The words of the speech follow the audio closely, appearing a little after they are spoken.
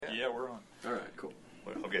All right, cool.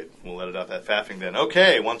 Okay, we'll let it out that faffing then.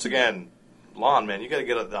 Okay, once again, Lon, man, you got to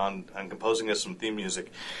get on composing us some theme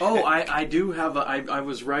music. Oh, I do have. I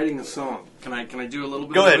was writing a song. Can I do a little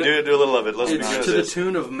bit? Go of ahead, it? do a little of it. Let's It's begin to with the this.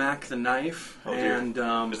 tune of Mac the Knife. Oh, dear.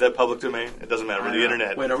 And is that public domain? It doesn't matter. We're the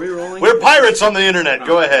internet. Wait, are we rolling? We're pirates on the internet.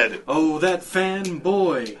 Go ahead. Oh, that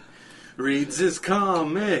fanboy reads his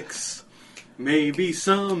comics. Maybe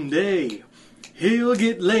someday he'll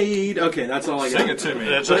get laid. Okay, that's all I got. Sing it to me.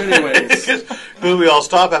 But anyways. We all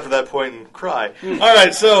stop after that point and cry. All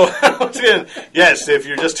right, so once again, yes, if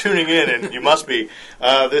you're just tuning in, and you must be,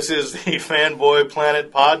 this is the Fanboy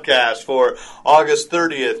Planet podcast for August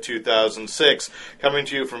 30th, 2006, coming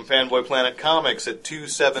to you from Fanboy Planet Comics at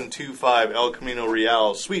 2725 El Camino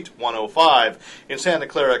Real, Suite 105 in Santa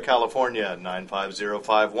Clara, California,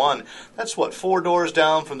 95051. That's what, 4 doors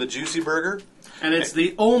down from the Juicy Burger? And it's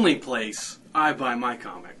the only place I buy my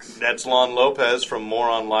comics. That's Lon Lopez from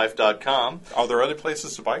moreonlife.com. Are there other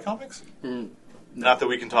places to buy comics? Not that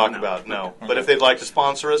we can talk about, no. Okay. But if they'd like to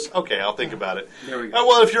sponsor us, okay, I'll think about it. There we go.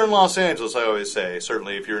 Well, if you're in Los Angeles, I always say,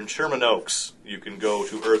 certainly if you're in Sherman Oaks, you can go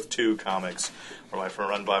to Earth 2 Comics,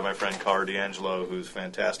 run by my friend Cara D'Angelo, who's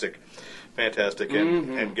fantastic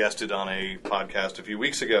and guested on a podcast a few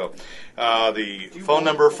weeks ago. The phone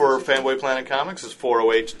number for Fanboy Planet Comics is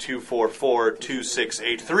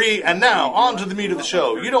 408-244-2683. And now, on to the meat of the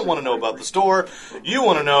show. You don't want to know about the store. You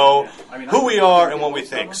want to know who we are and what we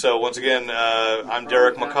think. So, once again, I'm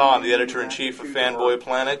Derek McCaw. I'm the editor-in-chief of Fanboy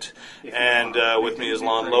Planet. And with me is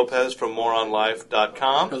Lon Lopez from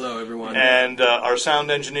moreonlife.com. Hello, everyone. And our sound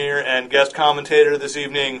engineer and guest commentator this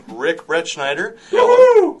evening, Rick Bretschneider.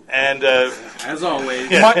 Hello. And as always,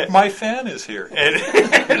 My fan is here.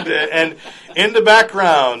 and in the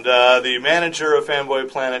background, the manager of Fanboy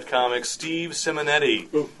Planet Comics, Steve Simonetti.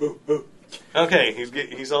 Okay,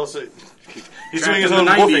 he's also he's doing his own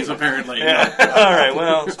 90s, whooping. Apparently. Yeah. All right.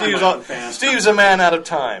 Well, Steve's a man out of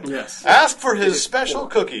time. Yes. Ask for his special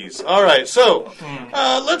cookies. All right. So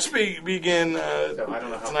let's begin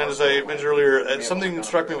tonight. As I mentioned earlier, something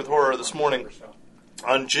struck me with horror this morning.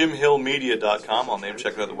 On JimHillMedia.com, I'll name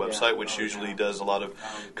check out the website, which usually does a lot of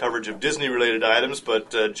coverage of Disney-related items, but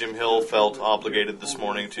Jim Hill felt obligated this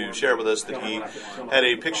morning to share with us that he had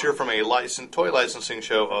a picture from a toy licensing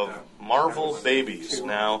show of Marvel Babies.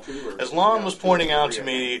 Now, as Lon was pointing out to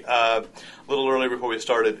me a little earlier before we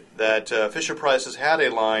started, that Fisher-Price has had a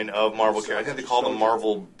line of Marvel characters. I think they call them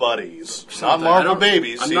Marvel Buddies, not Marvel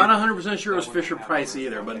Babies. I'm not 100% sure it was Fisher-Price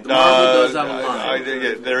either, but Marvel does have a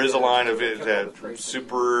line. There is a line of it.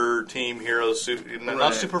 Super team heroes,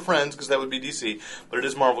 not Super Friends, because that would be DC, but it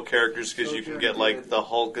is Marvel characters because you can get like the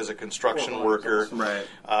Hulk as a construction worker. Right.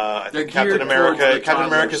 I think They're Captain geared towards the Captain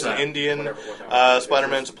America's an toddler Indian,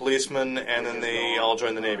 Spider-Man's a policeman, and then they all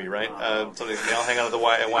join the Navy, right? Something they all hang out at the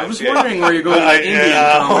YMCA. I was wondering where you're going with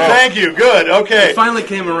Indian. Thank you. Good. Okay. It finally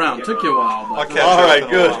came around. Took you a while. But All right,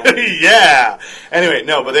 good. Yeah. Anyway,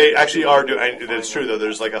 no, but they actually are doing. It's true though.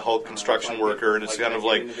 There's like a Hulk construction worker, and it's kind of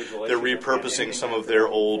like they're repurposing some of their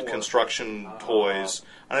old construction toys.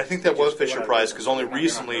 And I think that was Fisher-Price because only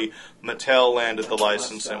recently Mattel landed the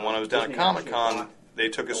license. And when I was down at Comic-Con, they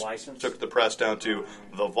took the press down to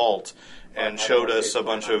the vault and showed us a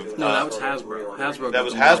bunch of. No, that was Hasbro. That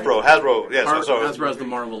was Hasbro. Hasbro, yes. Hasbro has the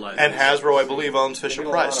Marvel license. And Hasbro, I believe, owns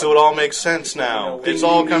Fisher-Price. So it all makes sense now. It's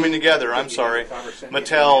all coming together. I'm sorry.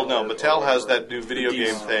 Mattel has that new video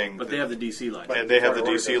game thing. But they have the DC license. And they have the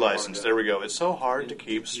DC license. There we go. It's so hard to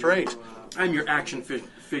keep straight. I'm your action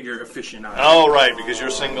figure aficionado. Oh, right, because you're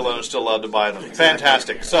single and are still allowed to buy them.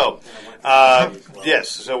 Fantastic. So, yes.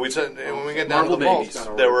 So we said when we get down to the vaults,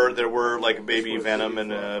 there were like a baby Venom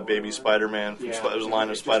and a baby Spider-Man. It was a line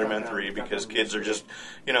of Spider-Man 3 because kids are just,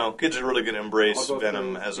 kids are really going to embrace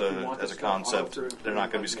Venom as a concept. They're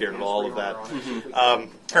not going to be scared of all of that.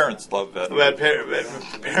 Parents love Venom.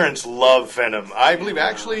 Parents love Venom. I believe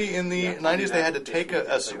actually in the 90s they had to take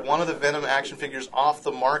one of the Venom action figures off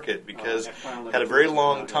the market because it had a very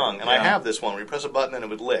long tongue. And I have this one where you press a button and it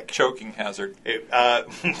would lick. Choking hazard.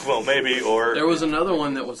 Well, maybe, or... There was another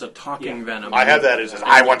one that was a talking Venom. I have that. It says,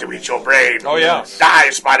 I want to eat your brain. Oh, yeah. Die,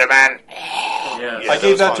 Spider-Man. Yes. I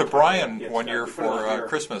gave that to Brian one year for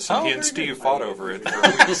Christmas, and he and Steve fought over it for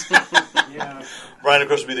weeks. Brian, of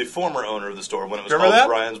course, would be the former owner of the store when it was Remember called that?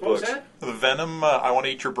 Brian's Books. The Venom, I Want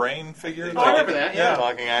to Eat Your Brain figure. Oh, I remember that, yeah.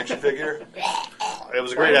 Talking action figure. It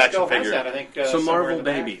was a great action figure. That, I think, So Marvel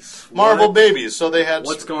Babies. Marvel Babies. So they had...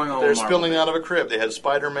 What's going on They're with Marvel spilling out of a crib. They had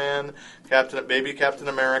Spider-Man, baby Captain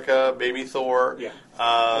America, baby Thor,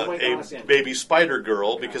 a baby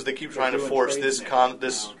Spider-Girl because they keep trying to force this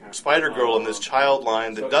Spider-Girl in this child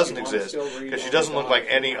line that doesn't exist because she doesn't look like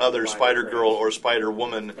any other Spider-Girl or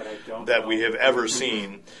Spider-Woman that we have ever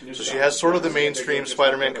seen. So she has sort of the mainstream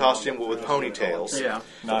Spider-Man costume but with ponytails. Yeah.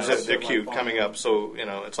 Nice. They're cute coming up, so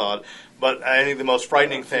it's odd. But I think the most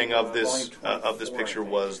frightening thing of this picture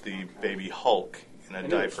was the baby Hulk in a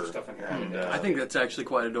diaper. And, I think that's actually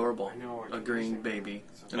quite adorable. A green baby.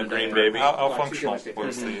 A green baby. How functional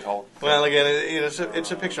was the Hulk? Well, again,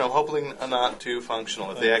 it's a picture. I'm hoping not too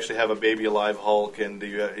functional. If they actually have a baby alive Hulk and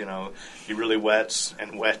he really wets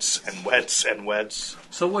and wets and wets and wets.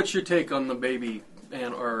 So what's your take on the baby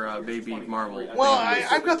or baby Marvel? Well,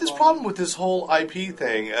 I've got this problem with this whole IP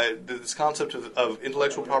thing. This concept of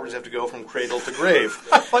intellectual properties have to go from cradle to grave.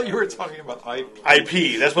 I thought you were talking about IP.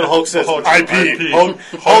 IP. That's what Hulk says. Hulk, IP.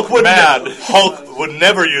 Hulk would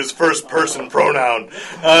never use first person pronoun.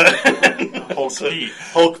 Hulk P.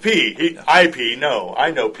 Hulk P. IP. No,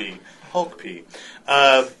 I know P. Hulk P.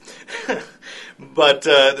 But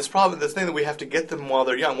this thing that we have to get them while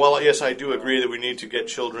they're young. Well, yes, I do agree that we need to get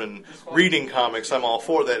children reading comics. I'm all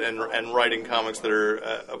for that, and writing comics that are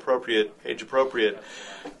age appropriate.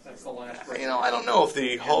 I don't know if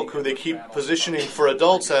the Hulk, who they keep positioning for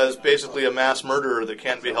adults as basically a mass murderer that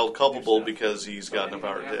can't be held culpable because he's got enough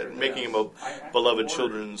power, making him a beloved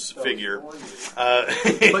children's figure.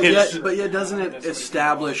 But yet, doesn't it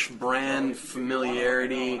establish brand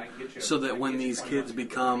familiarity so that when these kids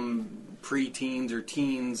become pre-teens or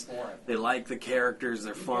teens, they like the characters,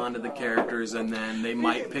 they're fond of the characters, and then they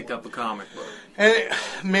might pick up a comic book? And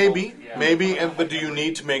maybe, but do you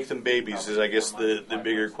need to make them babies is, I guess, the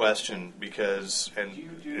bigger question, because,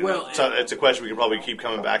 it's a question we can probably keep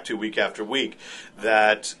coming back to week after week,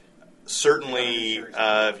 that certainly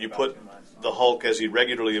if you put the Hulk as he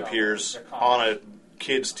regularly appears on a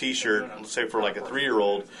kid's t-shirt, let's say for like a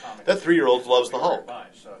 3-year-old, that 3-year-old loves the Hulk.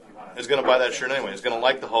 Is going to buy that shirt anyway. Is going to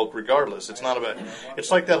like the Hulk regardless. It's not about. It's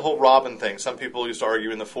like that whole Robin thing. Some people used to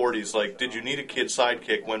argue in the 40s, like, did you need a kid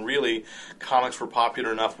sidekick when really comics were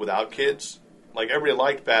popular enough without kids? Like, everybody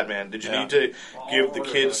liked Batman. Did you need to give the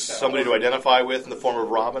kids somebody to identify with in the form of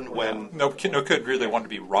Robin when... No kid really wanted to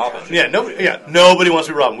be Robin. Nobody wants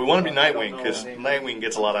to be Robin. We want to be Nightwing, because Nightwing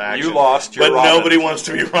gets a lot of action. You lost, you're but Robin. Nobody wants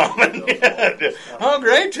to be Robin. Oh,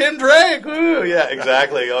 great, Tim Drake! Woo! Yeah,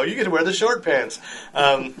 exactly. Oh, you get to wear the short pants.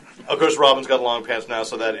 Of course, Robin's got long pants now,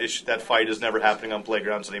 so that fight is never happening on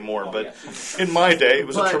playgrounds anymore. But in my day, it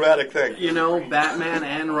was a traumatic thing. Batman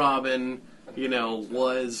and Robin...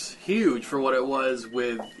 was huge for what it was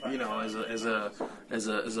with, as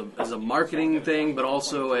a marketing thing, but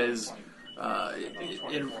also as,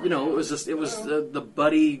 it was the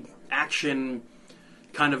buddy action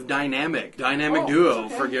kind of dynamic duo.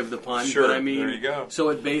 Forgive the pun, sure, but I mean, there you go. So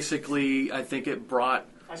it basically, I think it brought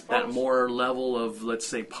that more level of, let's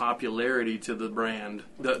say, popularity to the brand.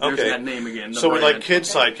 There's that name again. So we like kid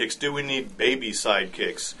sidekicks. Do we need baby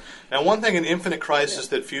sidekicks? Now, one thing in Infinite Crisis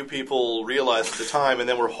that few people realized at the time and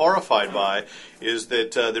then were horrified by is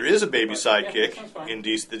that there is a baby sidekick in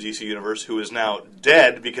the DC Universe who is now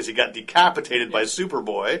dead because he got decapitated by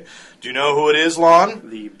Superboy. Do you know who it is, Lon?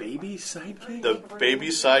 The baby sidekick? The baby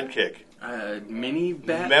sidekick. Mini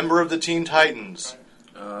Bat? Member of the Teen Titans.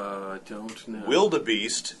 Don't know.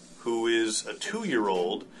 Wildebeest, who is a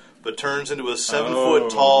 2-year-old, but turns into a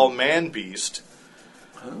 7-foot-tall man-beast,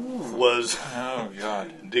 was... Oh,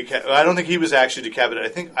 God. I don't think he was actually decapitated.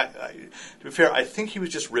 I think, to be fair, I think he was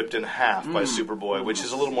just ripped in half by Superboy, which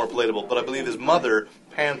is a little more palatable. But I believe his mother,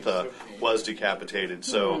 Pantha, was decapitated.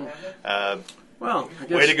 So... Well, I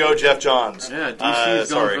guess, way to go, Jeff Johns. Yeah,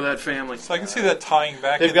 DC's going for that family. So I can see that tying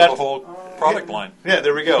back into the whole product line. Yeah,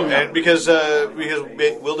 there we go. And because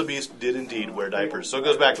Wildebeest did indeed wear diapers, so it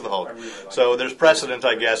goes back to the Hulk. So there's precedent,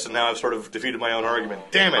 I guess, and now I've sort of defeated my own argument.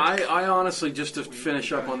 Damn it! I honestly, just to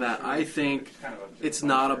finish up on that, I think it's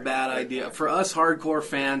not a bad idea. For us hardcore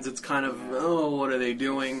fans, it's kind of, what are they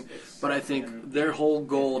doing? But I think their whole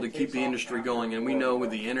goal to keep the industry going, and we know with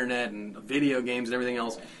the internet and video games and everything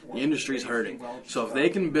else, the industry's hurting. So if they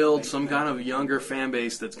can build some kind of younger fan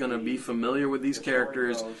base that's going to be familiar with these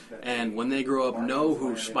characters, and when they grow up know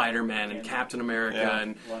who Spider-Man and Captain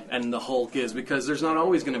America and the Hulk is, because there's not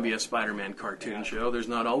always going to be a Spider-Man cartoon show. There's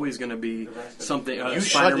not always going to be something. You Spider-Man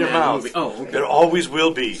shut your mouth. Movie. Oh, okay. There always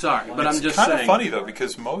will be. Sorry, but I'm just saying. It's saying. kind of funny though,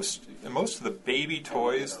 because most of the baby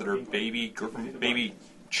toys that are baby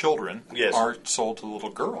children are sold to little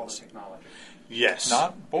girls. Yes.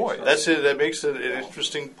 Not boys. That's it. That makes it an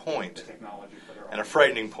interesting point. And a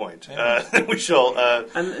frightening point. We shall...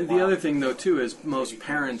 and the other thing, though, too, is most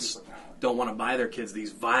parents don't want to buy their kids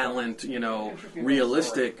these violent,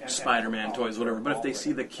 realistic Spider-Man toys, whatever. But if they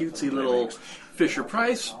see the cutesy little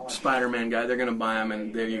Fisher-Price Spider-Man guy, they're going to buy them,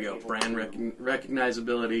 and there you go, brand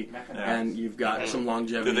recognizability, and you've got some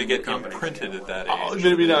longevity. Do they get company. Imprinted at that age?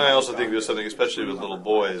 I also think there's something, especially with little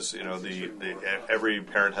boys. Every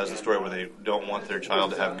parent has a story where they don't want their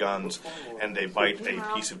child to have guns, and they bite a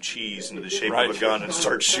piece of cheese into the shape of a gun and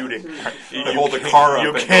start shooting. They hold the car up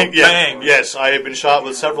and go bang. Yes, I have been shot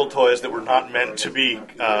with several toys that were not meant to be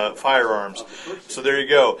firearms. So there you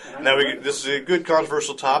go. Now this is a good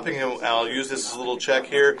controversial topic, and I'll use this as a little check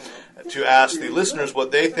here to ask the listeners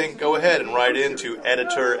what they think. Go ahead and write in to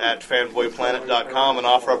editor@fanboyplanet.com and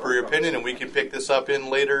offer up your opinion, and we can pick this up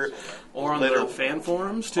in later. Or on the fan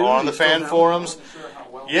forums, too. Or on the fan forums.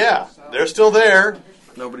 Yeah, they're still there.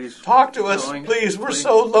 Nobody's talk to us, please. We're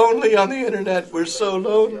so lonely on the internet. We're so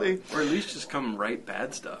lonely. Or at least just come write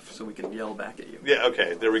bad stuff so we can yell back at you. Yeah,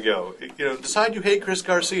 okay, there we go. Decide you hate Chris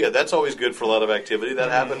Garcia. That's always good for a lot of activity.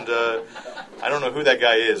 That happened. I don't know who that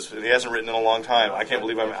guy is. He hasn't written in a long time. I can't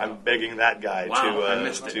believe I'm begging that guy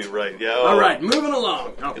to write. Yeah. All right, moving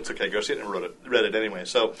along. Oh. It's okay. Garcia read it anyway.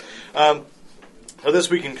 So. This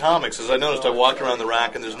week in comics, as I noticed, I walked around the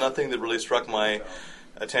rack and there's nothing that really struck my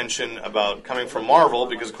attention about coming from Marvel,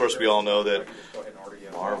 because of course we all know that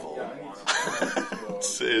Marvel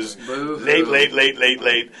is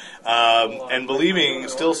late,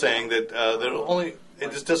 and still saying that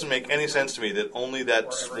it just doesn't make any sense to me that only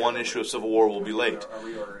that one issue of Civil War will be late.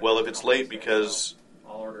 Well, if it's late because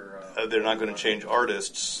they're not going to change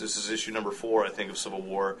artists, this is issue number 4, I think, of Civil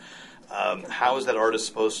War. How is that artist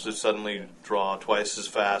supposed to suddenly draw twice as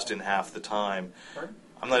fast in half the time?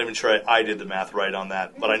 I'm not even sure I did the math right on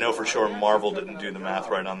that, but I know for sure Marvel didn't do the math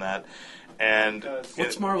right on that. And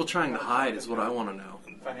what's Marvel trying to hide is what I want to know.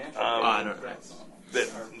 I don't know.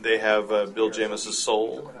 They have Bill James's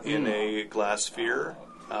soul in a glass sphere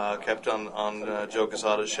kept on Joe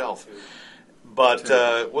Quesada's shelf. But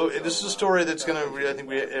this is a story that's going to, I think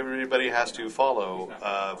everybody has to follow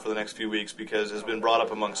for the next few weeks, because it has been brought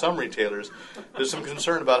up among some retailers. There's some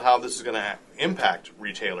concern about how this is going to impact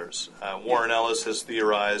retailers. Warren Ellis has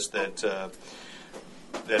theorized that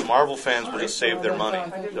Marvel fans will just save their money.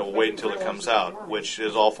 They'll wait until it comes out, which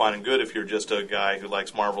is all fine and good if you're just a guy who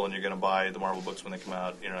likes Marvel and you're going to buy the Marvel books when they come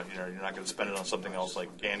out. You're not going to spend it on something else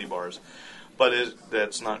like candy bars. But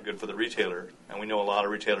that's not good for the retailer. And we know a lot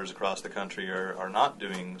of retailers across the country are not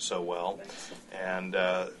doing so well. And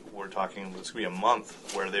we're talking, it's going to be a month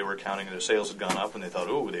where they were counting their sales had gone up, and they thought,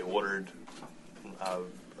 they ordered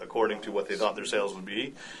according to what they thought their sales would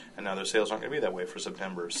be. And now their sales aren't going to be that way for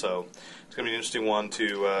September. So it's going to be an interesting one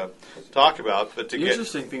to talk about. But the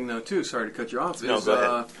interesting thing, though, too, sorry to cut you off, is go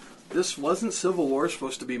ahead. This wasn't Civil War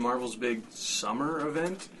supposed to be Marvel's big summer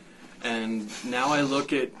event. And now I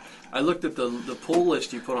looked at the pull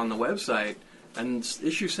list you put on the website, and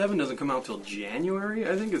issue 7 doesn't come out till January.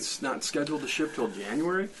 I think it's not scheduled to ship till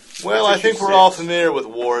January. Well, I think we're all familiar with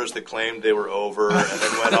wars that claimed they were over and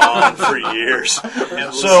then went on for years.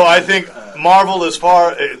 So I think the Marvel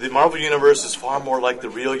universe is far more like the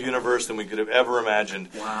real universe than we could have ever imagined.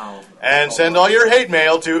 Wow. And send all your hate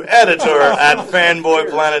mail to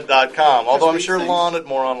editor@fanboyplanet.com. Although I'm sure Lon at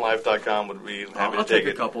moronlife.com would be happy to take it. I'll take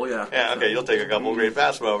a couple, yeah. Yeah, okay, you'll take a couple. Great,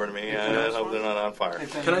 pass them over to me. I hope they're not on fire.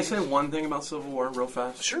 Can I say one thing about Civil War real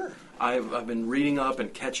fast? Sure. I've been reading up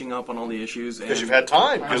and catching up on all the issues. Because you've had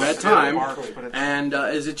time. I've had time. And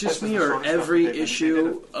is it just me, or every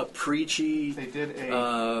issue a preachy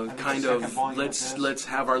kind of let's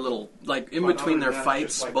have our little, like in between their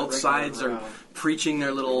fights, both sides are preaching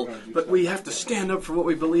their little, but we have to stand up for what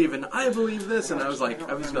we believe, and I believe this, and I was like,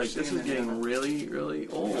 this is getting really, really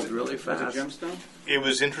old, really fast. It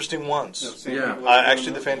was interesting once. Yeah.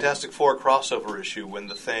 Actually, the Fantastic Four crossover issue, when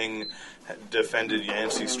the Thing defended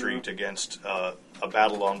Yancey Street against a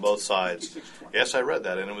battle on both sides. Yes, I read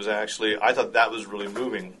that, and it was actually, I thought that was really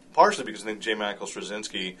moving, partially because I think J. Michael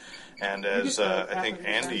Straczynski, and as I think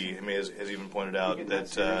Andy has even pointed out,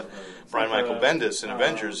 that Brian Michael Bendis in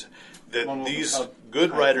Avengers, that these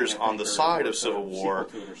good writers on the side of Civil War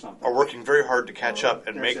are working very hard to catch up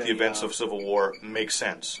and make the events of Civil War make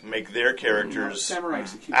sense, make their characters'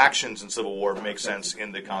 actions in Civil War make sense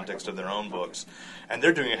in the context of their own books. And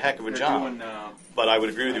they're doing a heck of a job. But I would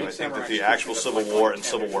agree with you. I think that the actual Civil War and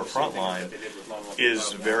Civil War Frontline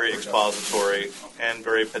is very expository and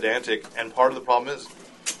very pedantic. And part of the problem is,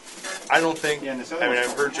 I've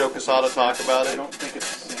heard Joe Quesada talk about it,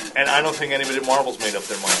 and I don't think anybody at Marvel's made up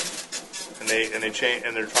their mind. And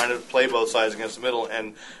they're trying to play both sides against the middle,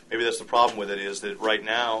 and maybe that's the problem with it, is that right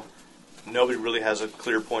now nobody really has a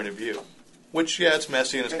clear point of view. Which, yeah, it's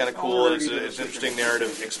messy and it's kind of cool and it's an interesting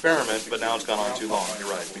narrative experiment, but now it's gone on too long. You're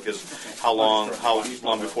right, because how long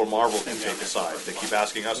before Marvel can take a side? They keep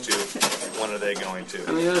asking us to. When are they going to?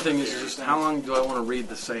 And the other thing is just how long do I want to read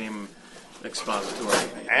the same expository?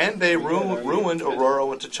 And they ruined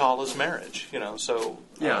Aurora and T'Challa's marriage. So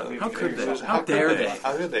yeah, how could they? How dare they?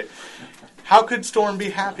 How did they? How could Storm be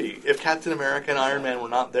happy if Captain America and Iron Man were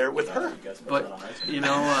not there with her? But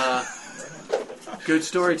good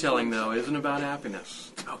storytelling, though, isn't about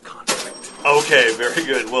happiness. It's about conflict. Okay, very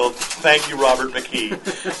good. Well, thank you, Robert McKee.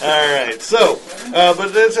 All right, so, but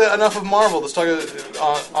that's enough of Marvel. Let's talk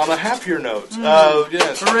on a happier note.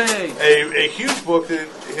 Yes, hooray! A huge book that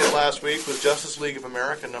hit last week was Justice League of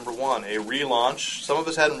America #1, a relaunch. Some of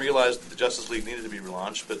us hadn't realized that the Justice League needed to be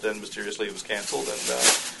relaunched, but then mysteriously it was canceled, and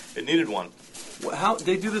it needed one. How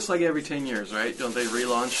they do this like every 10 years, right? Don't they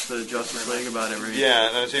relaunch the Justice League about every? Yeah,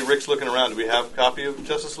 and I see Rick's looking around. Do we have a copy of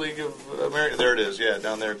Justice League of America? There it is. Yeah,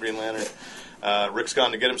 down there, Green Lantern. Rick's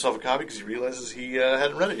gone to get himself a copy because he realizes he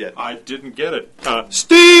hadn't read it yet. I didn't get it.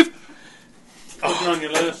 Steve! Put it on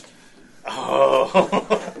your list. Oh,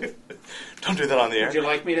 don't do that on the air. Would you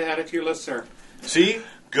like me to add it to your list, sir? See,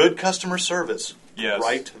 good customer service. Yes,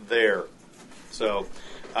 right there. So.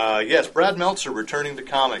 Yes, Brad Meltzer returning to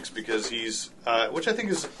comics because he's, which I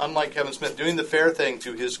think is unlike Kevin Smith, doing the fair thing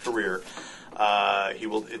to his career.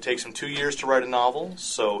 It takes him 2 years to write a novel,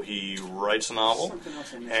 so he writes a novel,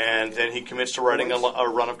 and then he commits to writing a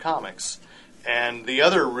run of comics. And the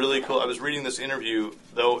other really cool, I was reading this interview,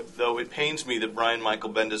 though it pains me that Brian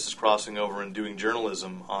Michael Bendis is crossing over and doing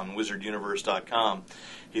journalism on WizardUniverse.com.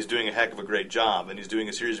 He's doing a heck of a great job, and he's doing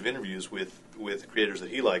a series of interviews with creators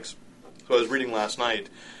that he likes. So I was reading last night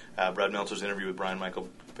Brad Meltzer's interview with Brian Michael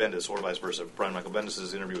Bendis, or vice versa, Brian Michael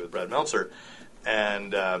Bendis' interview with Brad Meltzer,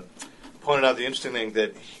 and pointed out the interesting thing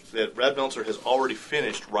that Brad Meltzer has already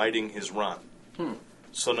finished writing his run.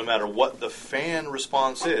 So no matter what the fan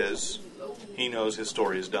response is, he knows his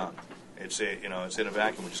story is done. It's in a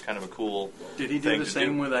vacuum, which is kind of a cool thing. Did he do the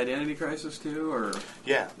same with Identity Crisis too, or?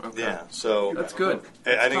 Yeah, okay. Yeah. So that's good.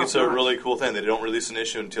 I think it's a really cool thing. They don't release an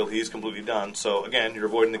issue until he's completely done. So again, you're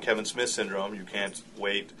avoiding the Kevin Smith syndrome. You can't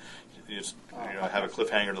wait. You just have a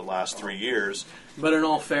cliffhanger that lasts 3 years. But in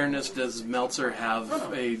all fairness, does Meltzer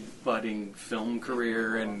have a budding film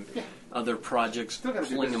career and other projects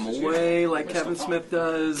pulling him away like Kevin Smith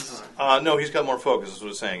does? No, he's got more focus, is what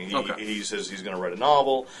I'm saying. He says he's going to write a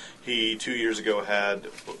novel. He, 2 years ago, had...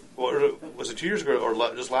 was it 2 years ago, or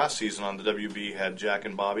just last season on the WB, had Jack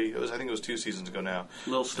and Bobby? I think it was 2 seasons ago now.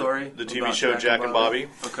 Little story? The TV show Jack and Bobby.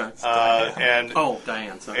 Okay. Diane.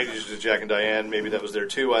 Sorry. Jack and Diane, maybe that was there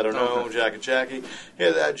too, I don't know. Okay. Jack and Jackie.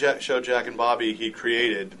 Yeah, that show Jack and Bobby he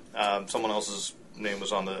created. Someone else's name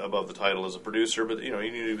was above the title as a producer, but he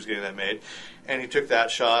knew he was getting that made, and he took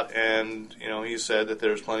that shot. And he said that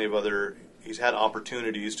there's plenty of other. He's had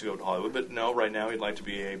opportunities to go to Hollywood, but no, right now he'd like to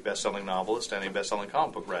be a best-selling novelist and a best-selling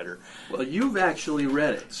comic book writer. Well, you've actually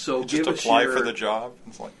read it, so just give us apply for the job.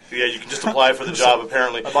 Yeah, you can just apply for the job.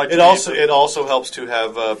 Apparently, it also helps to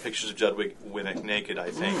have pictures of Judd Winnick naked. I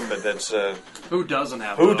think, but that's who doesn't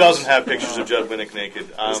have pictures of Judd Winnick naked.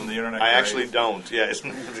 Isn't the internet I actually don't. Yeah,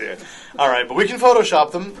 yeah. All right, but we can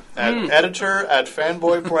Photoshop them at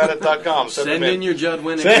editor@fanboyplanet.com. Send in your Judd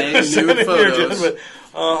Winnick nude photos.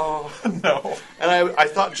 Oh no! And I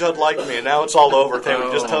thought Judd liked me, and now it's all over. Okay,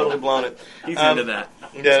 we've just totally blown it. He's into that.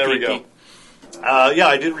 Yeah, there we go.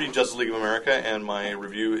 I did read Justice League of America, and my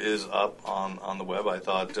review is up on the web. I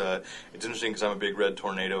thought it's interesting because I'm a big Red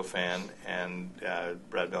Tornado fan, and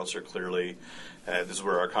Brad Meltzer clearly. This is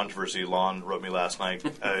where our controversy. Lon wrote me last night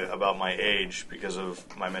about my age because of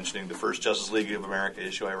my mentioning the first Justice League of America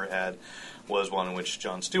issue I ever had was one in which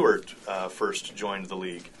Jon Stewart first joined the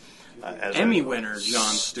League. Emmy winner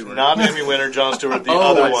Jon Stewart. Not Emmy winner Jon Stewart, the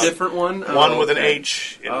other one. Different one? One with an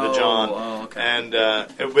H in the John. Oh, okay. And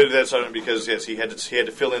but that's because yes, he had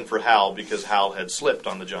to fill in for Hal because Hal had slipped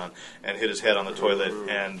on the John and hit his head on the toilet,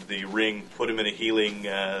 and the ring put him in a healing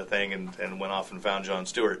thing and went off and found Jon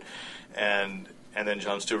Stewart. And then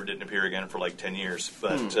Jon Stewart didn't appear again for like 10 years,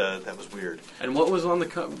 but that was weird. And what was on the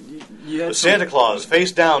cover? Santa Claus,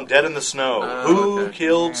 face down, dead in the snow. Who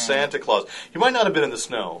killed Santa Claus? He might not have been in the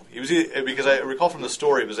snow. He was because I recall from the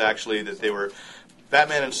story it was actually that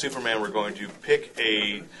Batman and Superman were going to pick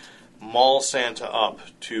a mall Santa up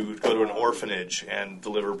to go to an orphanage and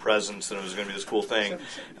deliver presents, and it was going to be this cool thing.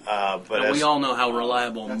 But we all know how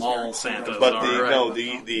reliable mall Santas but are.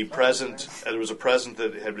 The present, there was a present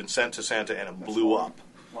that had been sent to Santa, and it blew up.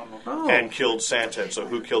 and killed Santa. And so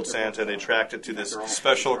who killed Santa? They tracked it to this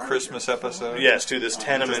special Christmas episode. Yes, to this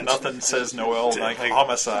tenement. Nothing says Noel like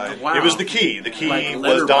homicide. Wow. It was the key. The key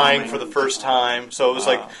was dying for the first time. So it was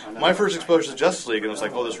like my first exposure to Justice League, and it was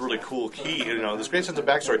like, oh, this really cool key. This great sense of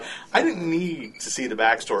backstory. I didn't need to see the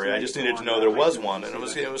backstory. I just needed to know there was one, and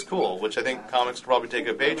it was cool, which I think comics could probably take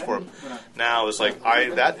a page for them. Now it's like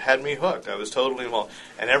that had me hooked. I was totally involved,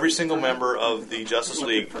 and every single member of the Justice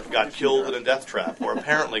League got killed in a death trap, or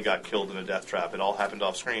apparently got killed in a death trap. It all happened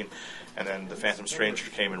off screen, and then the Phantom Stranger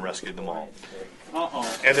came and rescued them all.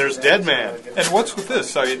 And there's Deadman. And what's with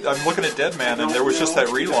this? I'm looking at Deadman, and there was just that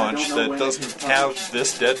relaunch that doesn't have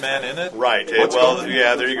this Deadman in it. Right.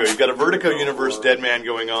 Yeah, there you go. You've got a Vertigo Universe Deadman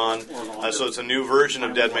going on, so it's a new version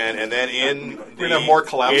of Deadman, and then in more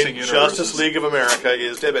collapsing Justice League of America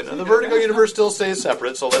is Deadman. And the Vertigo Universe still stays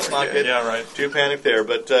separate, so let's not get too panicked there.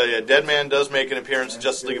 But Deadman does make an appearance in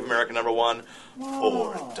Justice League of America #1,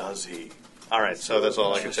 or does he? All right, so that's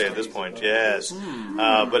all I can say at this point. Yes,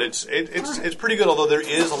 but it's pretty good. Although there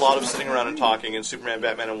is a lot of sitting around and talking, and Superman,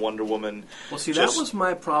 Batman, and Wonder Woman. Well, see, that was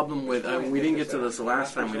my problem with. We didn't get to this the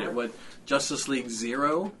last time we did. What Justice League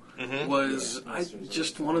Zero was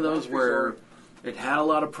just one of those where it had a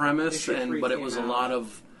lot of premise, but it was a lot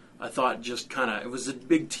of. I thought just kind of it was a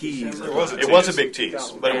big tease. It was a big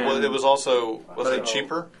tease, but it was also it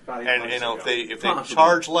cheaper? And if they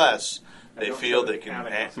charge less. They feel they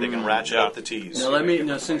can ratchet up the tease.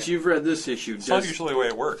 Now, since you've read this issue, it's not usually the way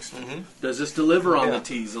it works. Does this deliver on the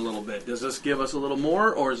tease a little bit? Does this give us a little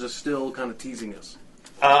more, or is this still kind of teasing us?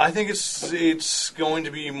 I think it's going to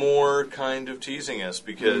be more kind of teasing us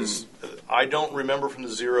because I don't remember from the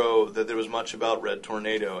Zero that there was much about Red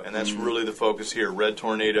Tornado, and that's really the focus here. Red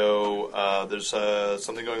Tornado. There's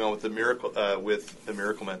something going on with the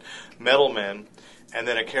Miracle Man, Metal Man, and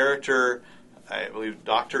then a character. I believe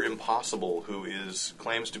Dr. Impossible, who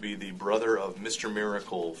claims to be the brother of Mr.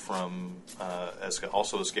 Miracle from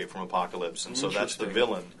also Escape from Apocalypse, and so that's the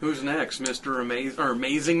villain. Who's next, Mr.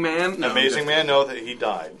 Amazing Man? No, Amazing Man? No, he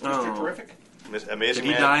died. Mr. Terrific. Amazing Man. Did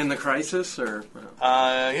he die in the Crisis, or?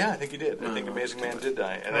 Yeah, I think he did. I think Amazing Man did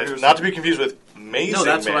die, and not to be confused with Amazing Man. No,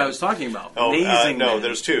 that's what I was talking about. Amazing Man.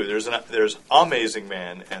 There's two. There's Amazing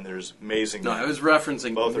Man and there's Amazing Man. No, I was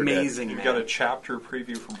referencing both Amazing Man. You've got a chapter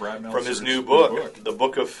preview from Brad Meltzer's from his new book, The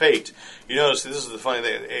Book of Fate. You notice this is the funny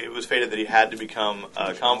thing. It was fated that he had to become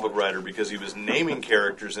a comic book writer because he was naming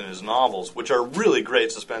characters in his novels, which are really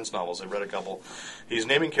great suspense novels. I've read a couple. He's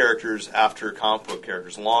naming characters after comic book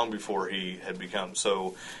characters long before he had become.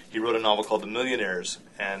 So he wrote a novel called The Millionaires,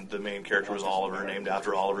 and the main character was Oliver, named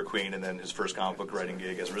after Oliver Queen, and then his first comic book writing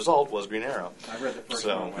gig as a result was Green Arrow. I read the first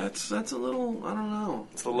one. That's a little, I don't know.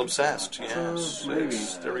 It's a little obsessed, yes. Maybe.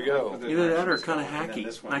 There we go. Either that or kind of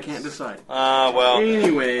hacky. I can't decide. Well.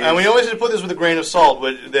 Anyways. And we always have to put this with a grain of salt,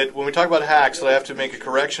 that when we talk about hacks, I have to make a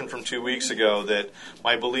correction from 2 weeks ago that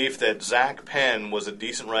my belief that Zach Penn was a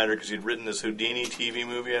decent writer because he'd written this Houdini TV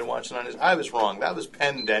movie I'd watched on his. I was wrong. That was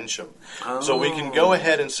Penn Densham. So we can go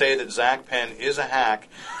ahead and say that Zach Penn is a hack,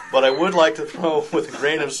 but I would like to throw with a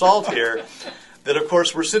grain of salt here that, of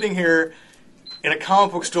course, we're sitting here in a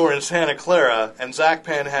comic book store in Santa Clara, and Zach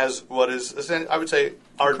Penn has what is, I would say,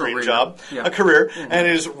 our dream job, a career, and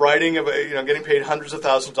is writing about, getting paid hundreds of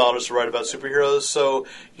thousands of dollars to write about superheroes. So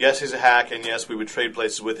yes, he's a hack, and yes, we would trade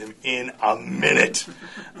places with him in a minute.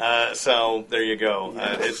 So there you go.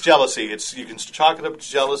 It's jealousy. You can chalk it up to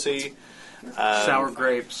jealousy. Sour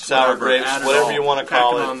grapes, whatever you want to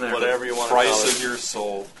call it, whatever you want to call it. Price of your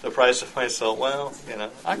soul. The price of my soul. Well,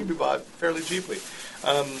 I can be bought fairly cheaply.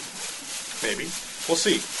 Maybe. We'll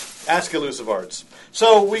see. Ask Elusive Arts.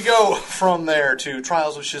 So we go from there to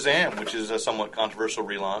Trials of Shazam, which is a somewhat controversial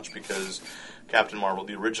relaunch because Captain Marvel,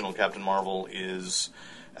 the original Captain Marvel, is...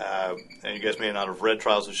 and you guys may not have read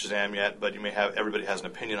Trials of Shazam yet, but everybody has an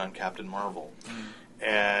opinion on Captain Marvel.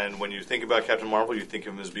 And when you think about Captain Marvel, you think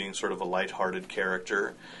of him as being sort of a lighthearted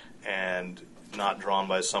character and not drawn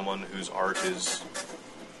by someone whose art is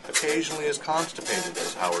occasionally as constipated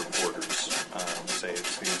as Howard Porter's.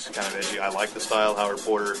 He's kind of edgy. I like the style Howard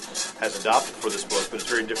Porter has adopted for this book, but it's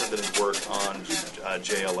very different than his work on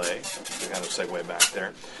JLA, to kind of segue back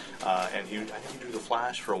there. And I think he drew The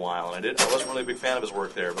Flash for a while, and I wasn't really a big fan of his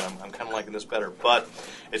work there, but I'm kind of liking this better. But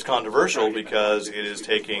it's controversial because it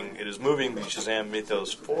is moving the Shazam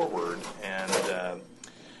mythos forward, and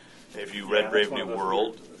if you read Brave New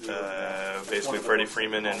World, basically Freddie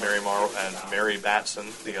Freeman and Mary Batson,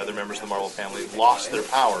 the other members of the Marvel family, lost their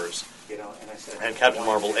powers. And Captain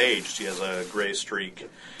Marvel aged. He has a gray streak,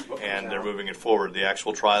 and they're moving it forward. The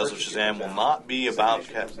actual Trials of Shazam will not be about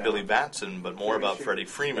Billy Batson, but more about Freddie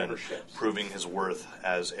Freeman proving his worth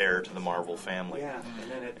as heir to the Marvel family.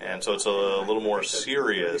 And so it's a little more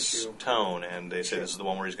serious tone, and they say this is the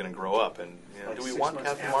one where he's going to grow up. And do we want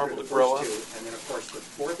Captain Marvel to grow up?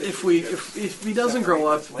 If he doesn't grow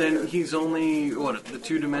up, then he's only the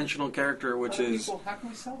two-dimensional character, which is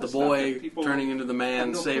the boy turning into the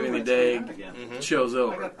man, saving the day. Show's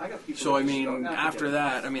over. So I mean, after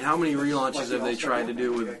that, I mean, how many relaunches have they tried to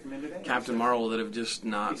do with Captain Marvel that have just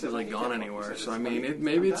not really gone anywhere? So I mean,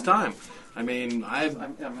 maybe it's time. I mean,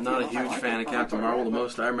 I'm not a huge fan of Captain Marvel. The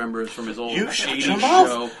most I remember is from his old 80s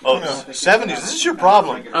show. Oh, 70s. This is your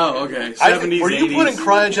problem. Oh, okay. 70s, were you 80s. put in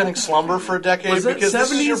cryogenic slumber for a decade? Was it because 70s?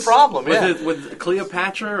 This is your problem. Yeah. With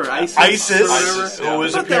Cleopatra or Isis? Isis, who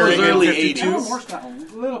was appearing that was early in 52. 80s.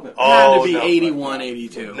 It Oh, had to be no. 81,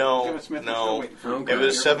 82. No. Okay. It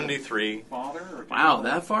was 73. Wow,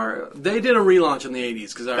 that far? They did a relaunch in the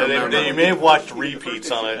 80s, because I remember. You may have watched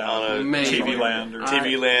repeats on a Maybe. TV Land or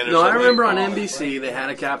something. No, I remember on NBC they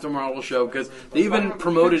had a Captain Marvel show, because they even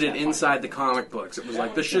promoted it inside the comic books. It was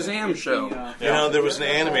like the Shazam show. There was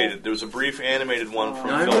there was a brief animated one from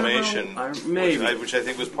Filmation, which I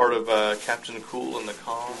think was part of Captain Cool and the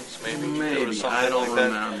Cons, maybe. Maybe, I don't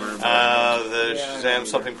remember. The Shazam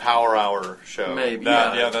something Power Hour show. Maybe,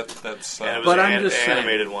 that's. And it was but I'm just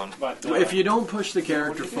animated saying, one. If you don't push the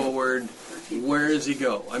character forward, where does he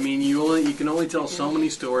go? I mean, you can only tell so many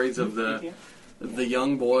stories of the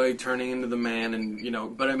young boy turning into the man,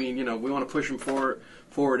 and but I mean, we want to push him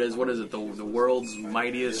forward as, what is it, the world's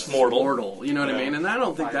mightiest mortal. You know what I mean? And I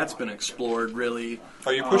don't think that's been explored really.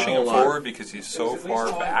 Are you pushing him forward because he's so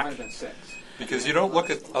far back? Because you don't look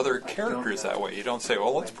at other characters that way. You don't say,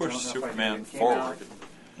 well, let's push Superman forward.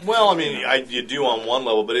 Well, I mean, you do on one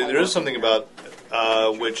level, but there is something about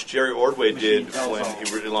which Jerry Ordway did when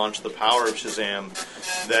he really launched the power of Shazam,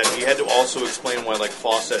 that he had to also explain why, like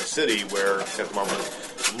Fawcett City, where Captain Marvel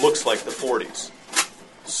looks like the 40s.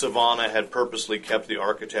 Savannah had purposely kept the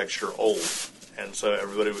architecture old, and so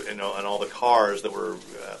everybody, and all the cars that were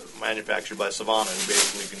manufactured by Savannah, who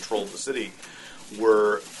basically controlled the city,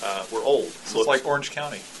 were old. So it's like Orange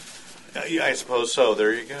County. Yeah, I suppose so.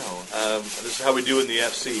 There you go. This is how we do in the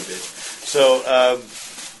FC, bitch. So,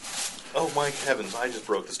 oh my heavens! I just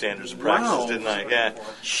broke the standards of practice, didn't I? Yeah.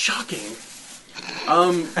 Shocking.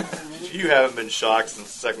 You haven't been shocked since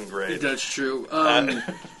second grade. That's true.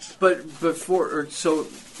 So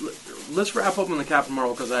let's wrap up on the Captain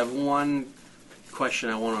Marvel, because I have one question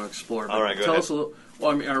I want to explore. All right, go tell ahead. us a little. Well,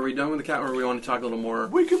 I mean, are we done with the Captain, or do we want to talk a little more?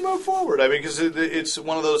 We can move forward. I mean, because it's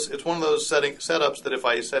one of those setups that if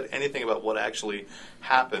I said anything about what actually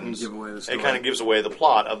happens, it kind of gives away the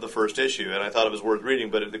plot of the first issue. And I thought it was worth reading.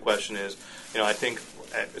 But the question is, I think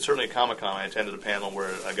certainly at Comic-Con I attended a panel where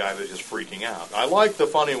a guy was just freaking out. I like the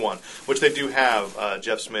funny one, which they do have.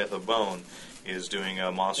 Jeff Smith of Bone is doing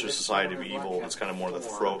a Monster Society of Evil. It's kind of more the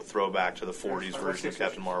throwback to the 40s version of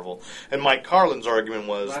Captain Marvel. And Mike Carlin's argument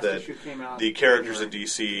was that the characters at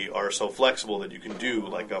DC are so flexible that you can do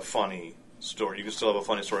like a funny story. You can still have a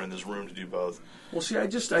funny story in this room to do both. Well, see, I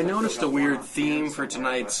noticed a weird theme for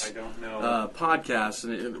tonight's podcast,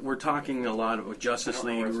 and we're talking a lot about Justice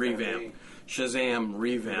League revamp. Shazam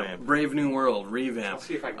revamp, Brave New World revamp,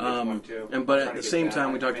 but at the same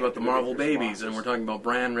time we talked about the Marvel babies, and we're talking about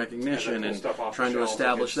brand recognition and trying to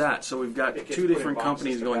establish that. So we've got two different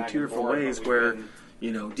companies going two different ways where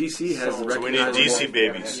DC has the recognizable. So we need DC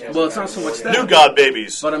babies. Well, it's not so much that. New God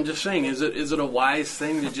babies. But I'm just saying, is it a wise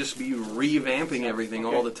thing to just be revamping everything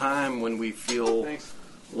all the time when we feel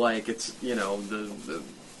like it's the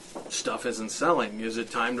stuff isn't selling? Is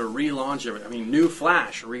it time to relaunch everything? I mean, new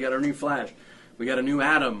Flash. We got a new Flash. We got a new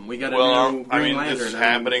Atom. We got a new Green Lantern. This is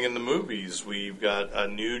happening in the movies. We've got a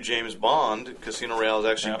new James Bond. Casino Royale is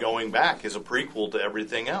actually going back as a prequel to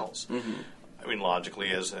everything else. Mm-hmm. I mean, logically,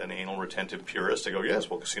 as an anal retentive purist, I go, yes,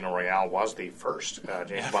 well, Casino Royale was the first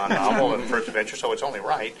James Bond novel and first adventure, so it's only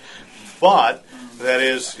right. But that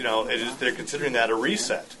is, they're considering that a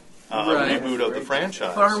reset. A reboot of the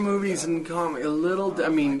franchise. Horror movies and comic,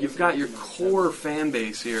 you've got your core fan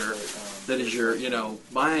base here that is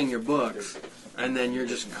buying your books, and then you're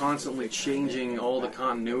just constantly changing all the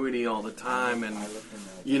continuity all the time, and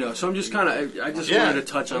so I'm just wanted to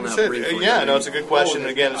touch on that briefly. Yeah, no, it's a good question.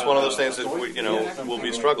 And again, it's one of those things that will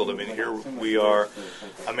be struggled. I mean, here we are,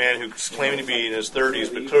 a man who's claiming to be in his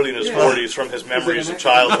 30s, but clearly in his 40s from his memories of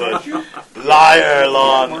childhood. Liar,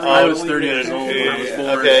 Lon. I was 30 years old when I was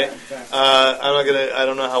born. Okay. I'm not gonna. I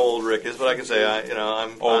don't know how old Rick is, but I can say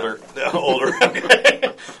I'm Older. Older.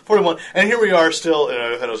 Okay. 41. And here we are still.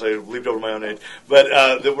 I don't say leaped over my own age, but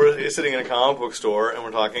that we're sitting in a comic book store and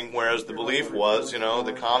we're talking. Whereas the belief was,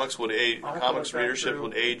 the comics readership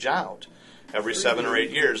would age out every 7 or 8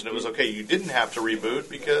 years, and it was okay. You didn't have to reboot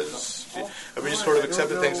because we just sort of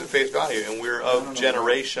accepted things at face value, and we're of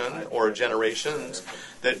generation or generations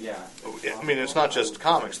that. I mean, it's not just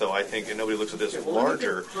comics, though. I think, and nobody looks at this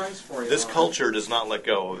larger. This culture does not let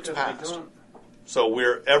go of its past. So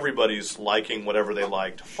everybody's liking whatever they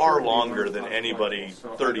liked far longer than anybody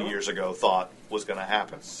 30 years ago thought was going to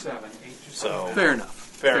happen. So Fair enough.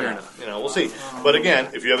 Fair enough. We'll see. But again,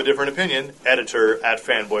 if you have a different opinion,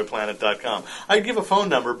 editor@fanboyplanet.com. I'd give a phone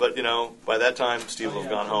number, but, by that time, Steve will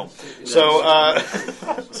have gone home. So,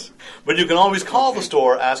 but you can always call the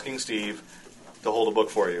store asking Steve to hold a book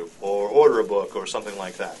for you, or order a book, or something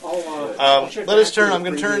like that. Let us turn. I'm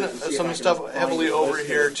going to turn some stuff heavily over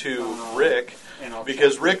here to Rick,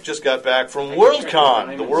 because Rick just got back from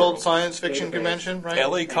WorldCon, the World Science Fiction Convention, right?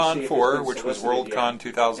 LACon 4, which was WorldCon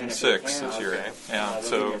 2006 this year. Yeah,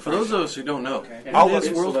 so For those of us who don't know, I'll what is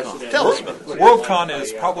let- WorldCon? Tell us about it. WorldCon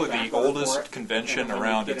is probably the oldest convention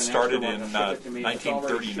around. It started in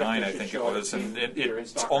 1939, I think it was, and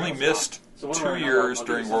it's only missed 2 years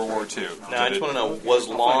during World War II. Now, I just want to know, was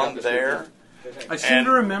Lon there? I seem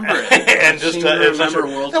to remember it. And I just seem to remember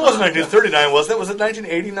WorldCon. that wasn't 1939, was it? Was it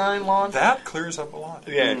 1989, Lon? That clears up a lot.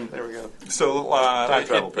 Yeah, there we go. So Time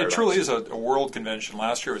travel it paradox. truly is a world convention.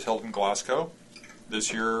 Last year it was held in Glasgow.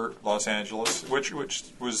 This year, Los Angeles, which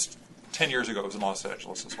was 10 years ago. It was in Los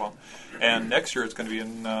Angeles as well. And next year it's going to be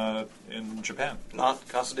in Japan. Not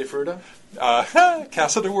Casa de Fruta?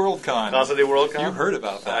 Casa de WorldCon. Casa de WorldCon? You heard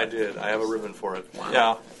about that. I did. I have a ribbon for it.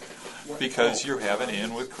 Yeah. Because you have an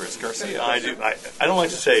in with Chris Garcia. I do. I don't like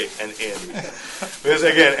to say an in. Because,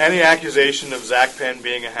 again, any accusation of Zach Penn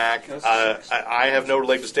being a hack, I have no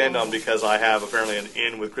leg to stand on because I have apparently an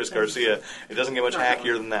in with Chris Garcia. It doesn't get much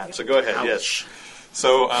hackier than that. So go ahead. Ouch. Yes.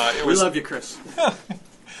 So We love you, Chris.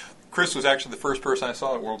 Chris was actually the first person I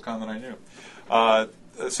saw at WorldCon that I knew.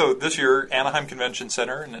 So this year, Anaheim Convention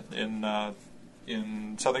Center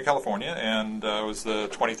in Southern California, and it was the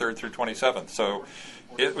 23rd through 27th. So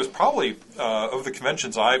it was probably, of the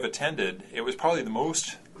conventions I've attended, it was probably the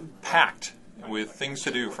most packed with things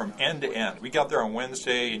to do from end to end. We got there on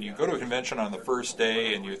Wednesday, and you go to a convention on the first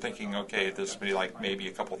day, and you're thinking, okay, this will be like maybe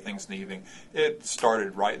a couple of things in the evening. It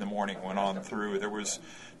started right in the morning, went on through. There was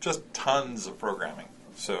just tons of programming.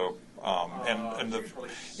 So,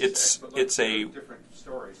 it's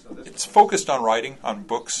focused on writing, on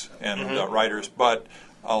books and writers, but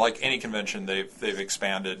like any convention, they've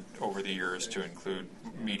expanded over the years to include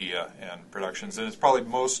media and productions, and it's probably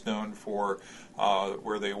most known for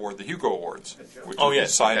where they award the Hugo Awards, which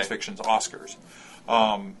is science fiction's Oscars.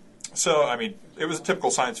 So, I mean, it was a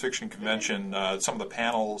typical science fiction convention. Some of the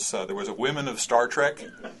panels, there was a Women of Star Trek.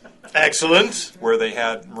 Excellent. Where they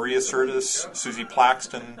had Maria Sirtis, Susie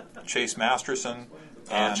Plaxton, Chase Masterson.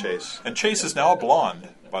 And Chase. And Chase is now a blonde,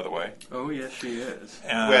 by the way. Oh, yes, she is.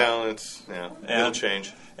 Well, it'll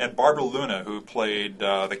change. And Barbara Luna, who played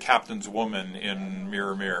the captain's woman in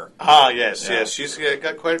Mirror Mirror. Ah, yes. She's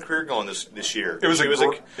got quite a career going this year. She was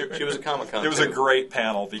a Comic-Con. It was a great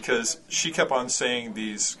panel because she kept on saying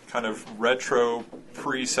these kind of retro,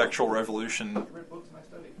 pre-sexual revolution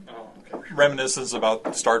reminiscences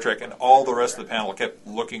about Star Trek, and all the rest of the panel kept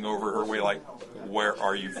looking over her way like, where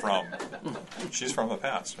are you from? She's from the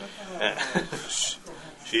past. Right?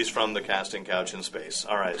 She's from the casting couch in space.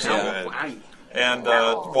 All right, so go ahead. And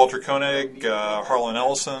Walter Koenig, Harlan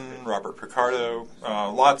Ellison, Robert Picardo,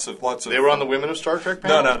 lots of. They were on the Women of Star Trek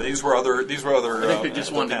panel? No, these were other. I think they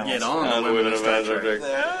just wanted to get on the Women of Star Trek.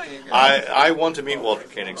 I want to meet Walter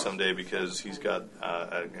Koenig someday because he's got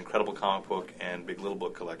an incredible comic book and Big Little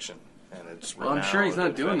Book collection. And it's well, I'm sure he's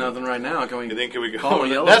not doing nothing right now. Can we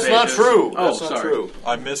go? That's not true. Oh, That's not true.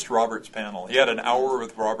 I missed Robert's panel. He had an hour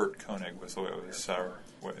with Robert Koenig, was the way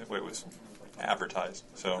it was advertised.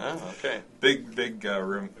 So, okay, big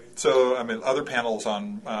room. So, I mean, other panels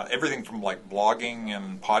on everything from like blogging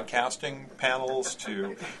and podcasting panels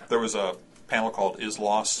to there was a panel called "Is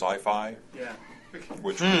Lost Sci-Fi." Yeah.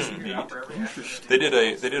 Which was neat. They did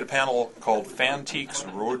a panel called Fantiques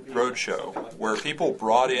Roadshow, where people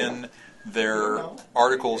brought in their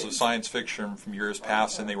articles of science fiction from years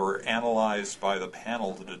past, and they were analyzed by the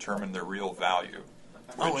panel to determine their real value.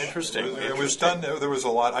 Interesting. It was done. There was a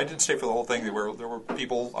lot. I didn't stay for the whole thing. There were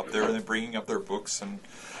people up there and bringing up their books and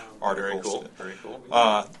articles. Very cool.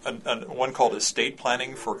 One called Estate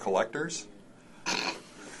Planning for Collectors.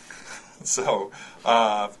 So.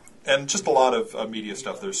 And just a lot of media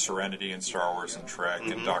stuff. There's Serenity and Star Wars and Trek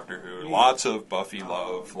and Doctor Who. Lots of Buffy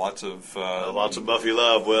love. Lots of Buffy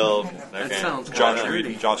love. Well, That sounds Josh great.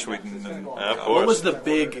 Whedon, and of course. What was the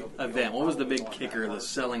big event? What was the big kicker, the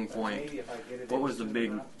selling point? What was the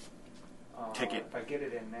big ticket?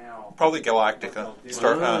 probably Galactica.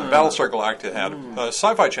 Battlestar Galactica had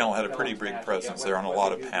Sci-Fi Channel had a pretty big presence there on a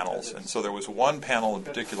lot of panels, and so there was one panel in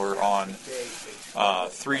particular on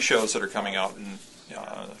 3 shows that are coming out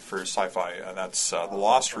for Sci-Fi, and that's The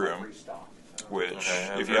Lost Room, which,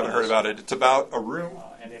 if you haven't heard about it, it's about a room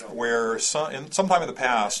where sometime in the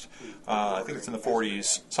past, I think it's in the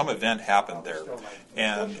 40s, some event happened there.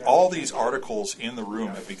 And all these articles in the room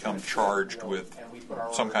have become charged with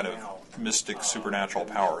some kind of mystic supernatural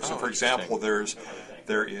power. So, for example, there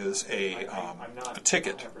is a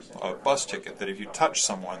ticket, a bus ticket, that if you touch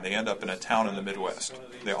someone, they end up in a town in the Midwest.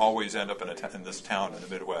 They always end up in this town in the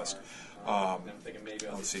Midwest.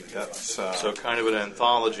 Let's see. That's so kind of an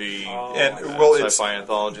anthology, sci-fi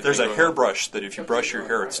anthology. There's a hairbrush that if you brush your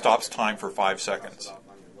hair, it stops time for 5 seconds.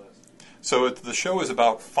 So the show is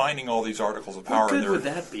about finding all these articles of power. What good would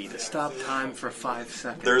that be, to stop time for 5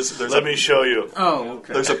 seconds? Let me show you. Oh,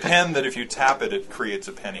 okay. There's a pen that if you tap it, it creates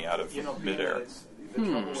a penny out of midair.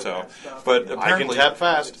 So, but apparently I can tap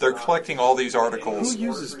fast. They're collecting all these articles. Who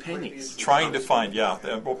uses pennies? Trying to find,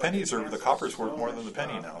 well, pennies the copper's worth more than the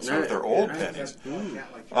penny now, so they're old pennies.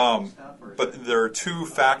 But there are 2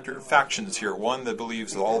 factions here. One that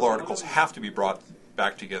believes that all the articles have to be brought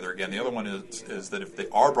back together again. The other one is that if they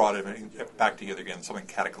are brought back together again, something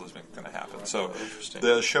cataclysmic is going to happen. So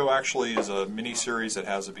the show actually is a mini-series that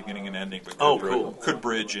has a beginning and ending, but could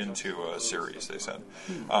bridge into a series, they said.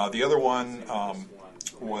 The other one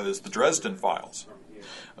was the Dresden Files.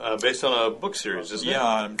 Based on a book series, isn't it? Yeah,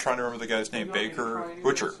 I'm trying to remember the guy's name.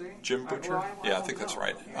 Jim Butcher? Yeah, I think that's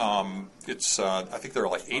right. I think there are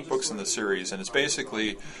like 8 books in the series, and it's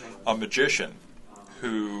basically a magician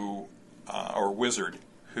or wizard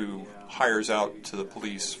who hires out to the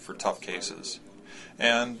police for tough cases.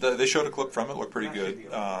 And they showed a clip from it. Looked pretty good.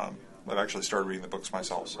 I've actually started reading the books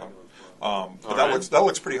myself, so. But that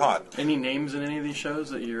looks pretty hot. Any names in any of these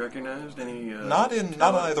shows that you recognized? Not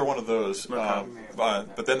on either one of those. Okay.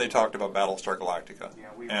 But then they talked about Battlestar Galactica,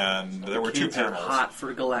 and there were 2 panels. Hot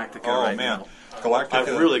for Galactica. Oh right man, now. Galactica.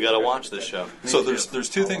 I've really got to watch this show. So there's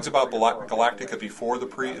 2 things about Galactica before the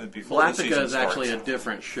Galactica season is actually starts. a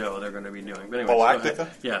different show they're going to be doing. But anyway, Galactica?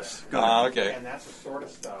 Yes. Okay.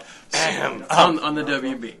 On the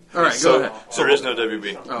WB. All right, go ahead. So there is no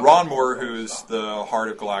WB. Oh. Ron Moore, who's the heart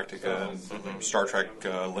of Galactica and Star Trek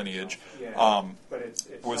lineage,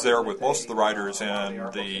 was there with most of the writers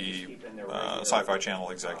and the Sci-Fi Channel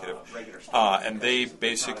executive, and they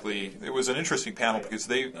basically, it was an interesting panel because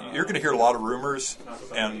you're going to hear a lot of rumors,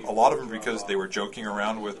 and a lot of them because they were joking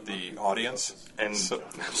around with the audience. And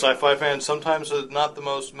sci-fi fans sometimes are not the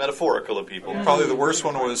most metaphorical of people. Probably the worst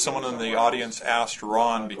one was someone in the audience asked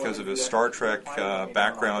Ron, because of his Star Trek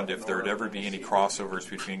background, if there would ever be any crossovers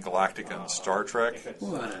between Galactica and Star Trek.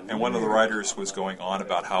 And one of the writers was going on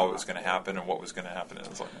about how it was going to happen and what was going to happen. And it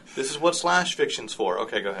was like, this is what slash fiction's for.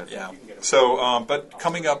 Okay, go ahead. yeah. So, but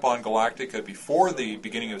coming up on Galactica before the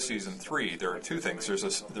beginning of season 3, there are 2 things.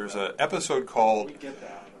 There's an episode called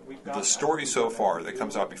The Story So Far that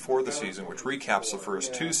comes out before the season, which recaps the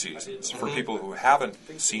first 2 seasons for people who haven't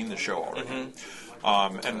seen the show already.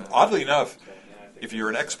 And oddly enough, if you're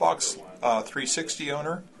an Xbox 360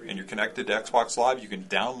 owner and you're connected to Xbox Live, you can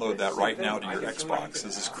download that right now to your Xbox.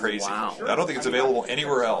 This is crazy. Wow. I don't think it's available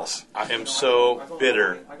anywhere else. I am so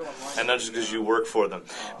bitter, and not just because you work for them,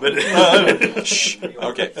 but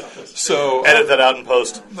Okay, so edit that out in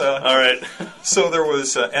post. All right. So there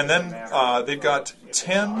was, and then they've got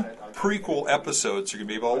 10 prequel episodes that are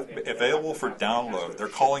going to be available for download. They're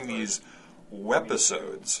calling these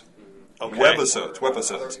webisodes. Okay.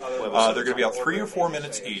 Webisodes. They're going to be out 3 or 4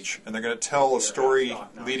 minutes each, and they're going to tell a story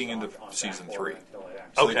leading into season 3.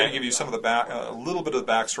 So they're going to give you some of the a little bit of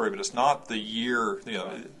the backstory, but it's not the year.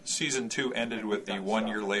 Season 2 ended with the 1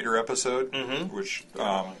 year later episode, which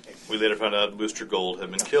we later found out Booster Gold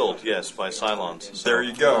had been killed. Yes, by Cylons. So. There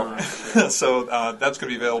you go. So that's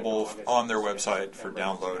going to be available on their website for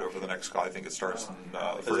download over the next. I think it starts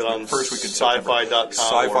in first week in sci-fi.com.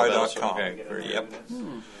 Sci-fi.com. Okay. Yep.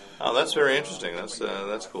 Oh, that's very interesting.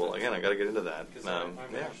 That's cool. Again, I got to get into that. Yeah.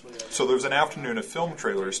 So there was an afternoon of film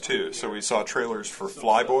trailers too. So we saw trailers for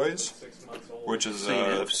Flyboys, which is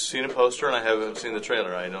I've seen a poster and I haven't seen the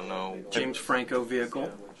trailer. I don't know. James Franco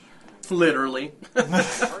vehicle. Literally.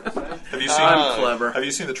 Have you seen? I'm clever. Have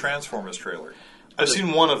you seen the Transformers trailer? I've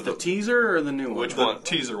seen one of The them. teaser or the new one? Which The one?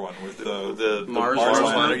 teaser one with the The Mars lander.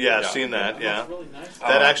 lander? Yeah, I've Yeah. seen that. Yeah,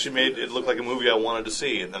 that actually made it look like a movie I wanted to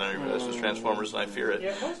see, and then I realized it was Transformers, and I fear it.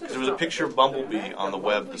 There was a picture of Bumblebee on the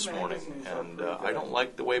web this morning, and I don't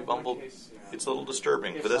like the way Bumblebee. It's a little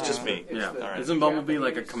disturbing, but that's just me. Yeah. All right. Isn't Bumblebee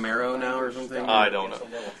like a Camaro now or something? I don't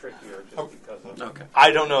know. Okay.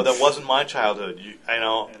 I don't know. That wasn't my childhood. I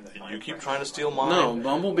know you keep trying to steal mine. No,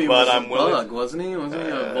 Bumblebee But was a I'm willing- bug, wasn't he? Wasn't he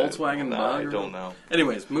a Volkswagen no, bug? I don't know.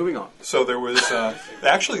 Anyways, moving on. So there was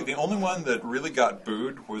actually the only one that really got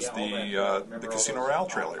booed was the Casino Royale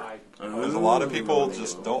trailer. There's a lot of people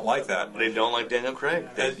just don't like that. They don't like Daniel Craig.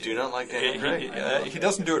 They do not like Daniel Craig. He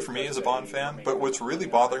doesn't do it for me as a Bond fan, but what's really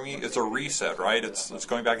bothering me is a reset, right? It's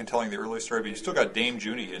going back and telling the early story, but you still got Dame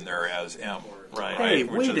Judy in there as M. Right. Hey,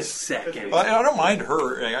 which wait a is- second. Well, I don't mind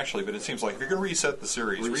her, actually, but it seems like if you're going to reset the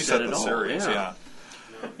series, reset it the all, series, yeah.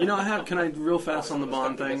 yeah. You know, can I real fast on the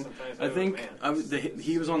Bond thing? I think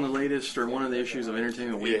he was on the latest or one of the issues of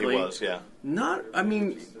Entertainment Yeah, Weekly. he was. Yeah. Not, I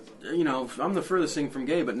mean, you know, I'm the furthest thing from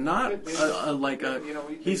gay, but not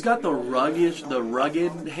he's got the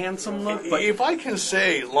rugged, handsome look. But If I can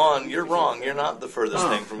say, Lon, you're wrong. You're not the furthest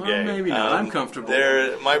thing from well, gay. maybe not. I'm comfortable.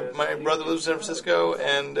 My brother lives in San Francisco,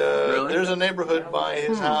 and Really? there's a neighborhood by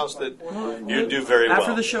his house that you'd do very well.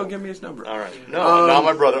 after the show, give me his number. All right. No, not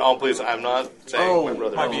my brother. Oh, please. I'm not saying my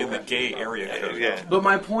brother. Might be in the gay area code. Yeah. But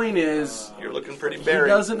my point is, You're looking pretty he berry.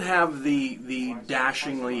 doesn't have the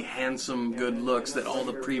dashingly handsome good looks that all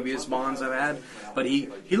the previous Bonds have had. But he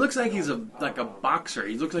looks like he's like a boxer.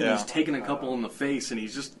 He looks like Yeah. he's taken a couple in the face, and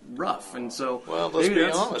he's just rough. And so, Well, let's maybe be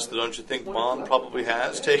that's- honest. Don't you think Bond probably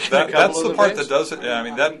has taken a couple That's of the part face? that does it. Yeah, I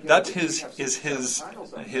mean, that's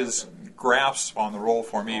his grasp on the role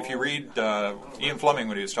for me. If you read Ian Fleming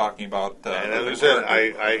when he was talking about, And as the I said,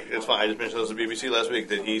 character- it's fine. I just mentioned this on BBC last week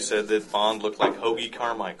that he said that Bond looked like Hoagie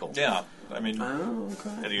Carmichael. yeah, I mean, Oh, okay.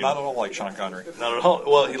 And he, not at all like Sean Connery. not at all.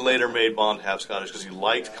 Well, he later made Bond half Scottish because he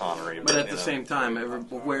liked Connery. But at you the know. same same time,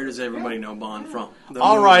 where does everybody know Bond from?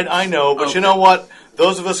 All right, I know, but Okay. you know what?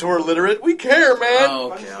 Those of us who are literate, we care, man.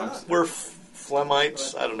 Oh, okay. We're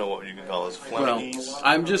Flemites. I don't know what you can call us. Well,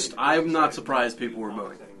 Flemmies. I'm not surprised people were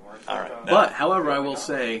voting. All right. But, however, I will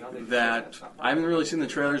say that I haven't really seen the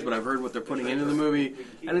trailers, but I've heard what they're putting into the movie,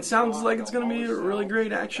 and it sounds like it's going to be a really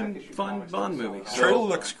great action, fun Bond movie. The trailer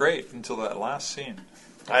looks great until that last scene.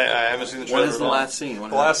 I haven't seen the trailer. What is the at all. last scene? The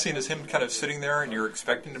last scene is him kind of sitting there, and you're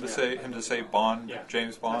expecting him to say Bond,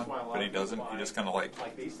 James Bond, but he doesn't. He just kind of like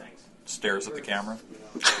stares at the camera.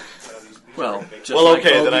 Well, just Well, like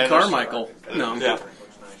okay, then I Hoagie understand. Carmichael. No, Yeah.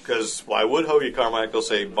 Because why would Hoagie Carmichael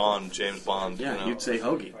say Bond, James Bond? yeah, you know? you'd say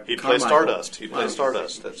Hoagie. He'd play Carmichael. Stardust. He'd play Wow.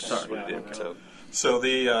 Stardust. That's Sorry. what he did. So. So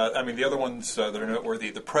the other ones that are noteworthy,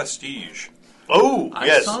 the Prestige. Oh, I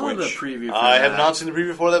yes. saw the which- preview for I have that. not seen the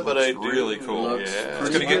preview for that, but I do. Really cool. Looks Yeah. It's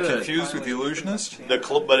pretty going to get good. confused with The Illusionist.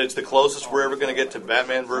 But it's the closest we're ever going to get to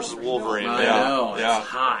Batman versus Wolverine. I Yeah, know, yeah. it's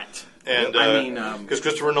hot. And I mean, because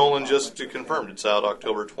Christopher Nolan just confirmed it's out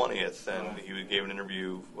October 20th, and he gave an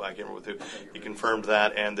interview. I can't remember with who. He confirmed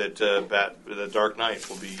that, and that the Dark Knight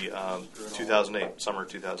will be 2008, summer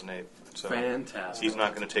 2008. So Fantastic. he's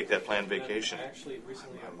not going to take that planned vacation.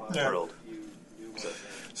 I'm thrilled.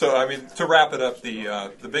 So, I mean, to wrap it up,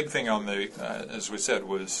 the big thing on the, as we said,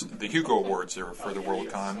 was the Hugo Awards there for the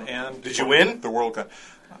WorldCon. And Did you win? The WorldCon.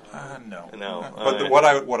 No. No. But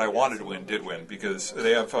All what I wanted to win did win because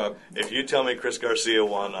they have. If you tell me Chris Garcia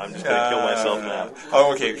won, I'm just going to kill myself now.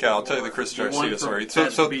 Oh, okay. I'll tell you the Chris won Garcia for story.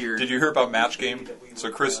 best So beard. did you hear about Match Game?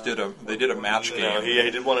 So Chris did a match game. No, he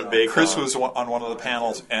did one at Bacon. Chris was on one of the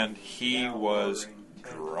panels and he was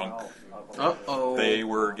drunk. Uh-oh. They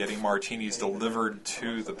were getting martinis delivered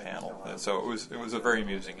to the panel, and so it was a very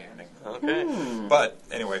amusing evening. Okay. But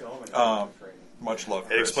anyway, much love. It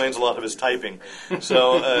Chris. explains a lot of his typing.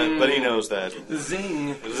 So, but he knows that.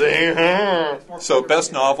 Zing. So,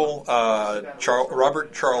 best novel,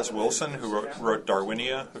 Robert Charles Wilson, who wrote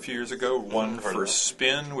Darwinia a few years ago, won for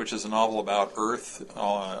Spin, which is a novel about Earth.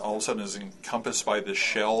 All of a sudden is encompassed by this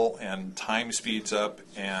shell, and time speeds up,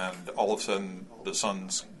 and all of a sudden the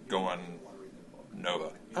sun's going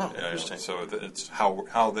nova. Oh, interesting. So it's how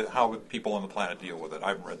people on the planet deal with it. I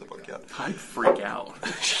haven't read the book yet. I'd freak out.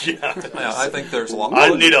 Yeah. Yeah, I think there's a lot. I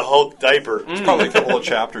need a Hulk diaper. There's probably a couple of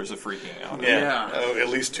chapters of freaking out. Yeah. Yeah. At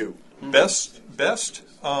least 2. Best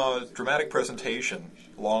dramatic presentation,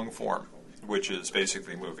 long form, which is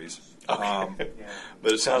basically movies. But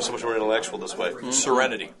it sounds so much more intellectual this way.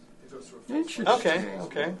 Serenity, Interesting.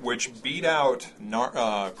 Okay. which beat out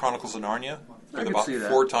Chronicles of Narnia I with could about see that.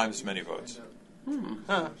 4 times as many votes.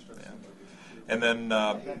 Huh. And then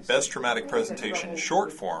best dramatic presentation,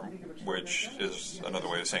 short form, which is another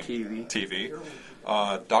way of saying TV.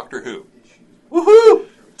 Doctor Who. Woohoo!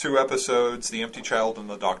 2 episodes, The Empty Child and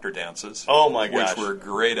the Doctor Dances. Oh my gosh. Which were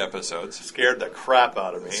great episodes. Scared the crap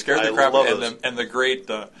out of me. Scared the crap out of them. And the great,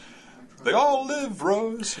 they all live,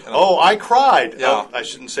 Rose. You know. Oh, I cried. Yeah. Oh, I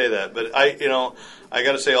shouldn't say that. But I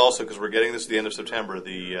got to say also, because we're getting this at the end of September,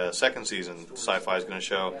 the second season Sci-Fi is going to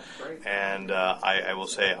show. And I will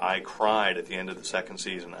say I cried at the end of the second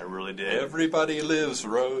season. I really did. Everybody lives,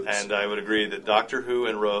 Rose. And I would agree that Doctor Who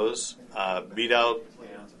and Rose beat out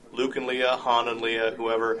Luke and Leia, Han and Leia,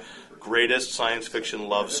 whoever. Greatest science fiction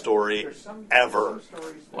love story ever.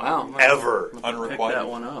 Wow. Ever. Pick that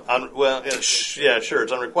one up. Yeah, sure,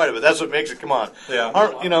 it's unrequited, but that's what makes it. Come on.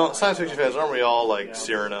 Yeah. Science fiction fans, aren't we all like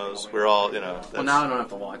Cyranos? We're all, Well, now I don't have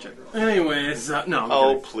to watch it. Anyways, no.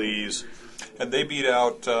 Oh, please. And they beat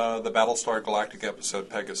out the Battlestar Galactica episode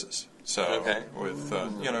Pegasus. So, Okay. with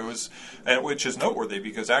it was, and which is noteworthy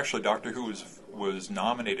because actually Doctor Who was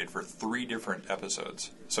nominated for 3 different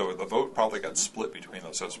episodes. So the vote probably got split between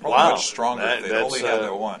those. So it's probably much stronger if they only had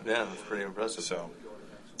that one. Yeah, that's pretty impressive. So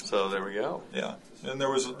there we go. Yeah. And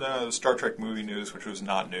there was Star Trek movie news, which was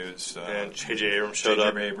not news. And J.J. Abrams showed J.J.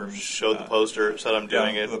 up, Abrams, showed the poster, said I'm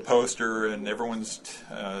doing it. The poster, and everyone's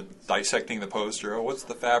dissecting the poster. Oh, what's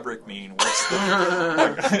the fabric mean? What's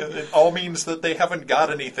the? It all means that they haven't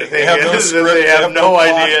got anything. They have no script. They have no plot.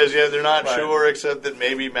 ideas. Yeah, they're not Right. sure, except that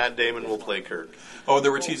maybe Matt Damon will play Kirk. Oh,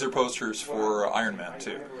 there were teaser posters for Iron Man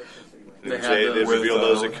too. They have They those revealed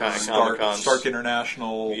those at Stark Comic-Con.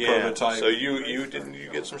 International prototype. So you didn't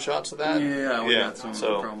you get some shots of that? Yeah, we got some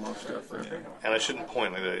promo stuff there. And I shouldn't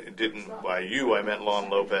point like that. It didn't by you. I meant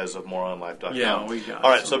Lon Lopez of MoreOnLife.com. Yeah, we got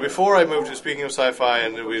All right, so before I move to speaking of sci-fi,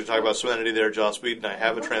 and we talk about Serenity there, Joss Whedon, I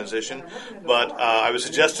have a transition, but it was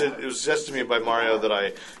suggested to me by Mario that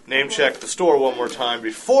I name check the store one more time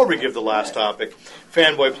before we give the last topic.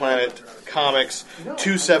 Fanboy Planet Comics,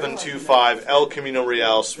 2725 El Camino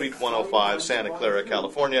Real, Suite 105, Santa Clara,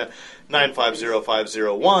 California,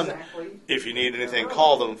 950501. If you need anything,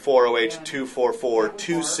 call them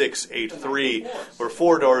 408-244-2683. We're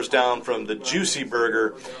 4 doors down from the Juicy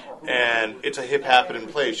Burger, and it's a hip happening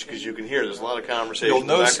place because you can hear there's a lot of conversation. You'll in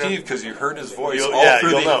the know background. Steve because you heard his voice You'll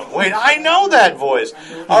through know. Wait, I know that voice.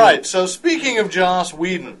 All right, so speaking of Joss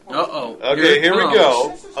Whedon. Uh-oh. Okay, here we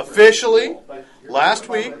go. Officially, last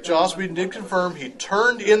week, Joss Whedon did confirm he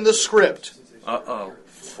turned in the script Uh-oh.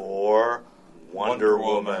 for Wonder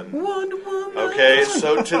Woman. Wonder Woman. Okay,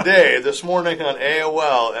 so today, this morning on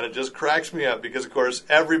AOL, and it just cracks me up because, of course,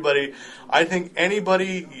 I think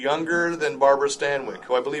anybody younger than Barbara Stanwyck,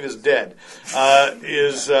 who I believe is dead, so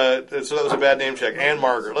that was a bad name check. Anne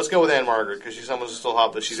Margaret. Let's go with Anne Margaret because she's almost still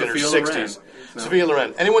hot, but she's in her Sophia 60s. Loren. No. Sophia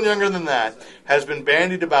Loren. Anyone younger than that has been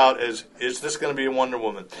bandied about as, is this going to be a Wonder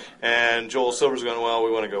Woman? And Joel Silver's going, well,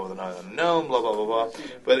 we want to go with an unknown, blah, blah, blah, blah.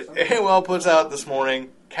 But AOL puts out this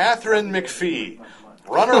morning, Catherine McPhee,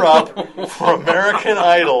 runner-up for American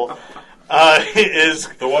Idol, is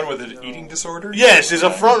The one with the eating disorder? yes, is a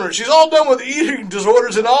frontrunner. She's all done with eating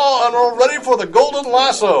disorders and all ready for the golden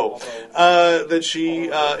lasso. That she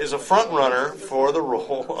is a frontrunner for the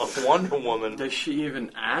role of Wonder Woman. Does she even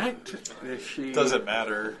act? Doesn't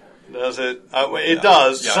matter. Does it? It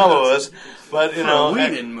does. Yeah, some it of does. us, but For a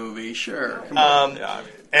Whedon movie, sure. Come on. Yeah, I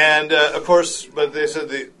mean, And of course, but they said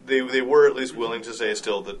they were at least willing to say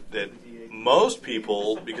still that most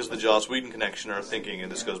people, because of the Joss Whedon connection, are thinking, and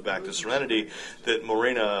this goes back to Serenity, that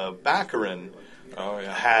Morena Baccarin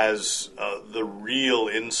has the real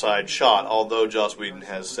inside shot. Although Joss Whedon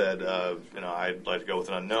has said, I'd like to go with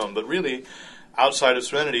an unknown, but really, outside of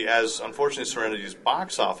Serenity, as unfortunately Serenity's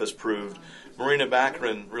box office proved, Morena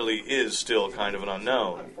Baccarin really is still kind of an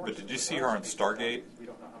unknown. but did you see her on Stargate?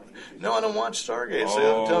 No, I don't watch Stargate.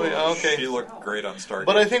 So tell me, okay. She looked great on Stargate.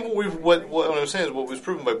 But I think what I'm saying is what was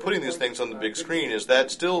proven by putting these things on the big screen is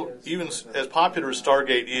that still, even as popular as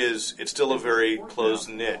Stargate is, it's still a very closed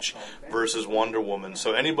niche versus Wonder Woman.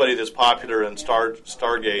 So anybody that's popular in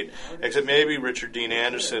Stargate, except maybe Richard Dean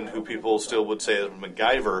Anderson, who people still would say is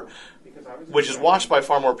MacGyver, which is watched by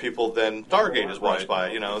far more people than Stargate is watched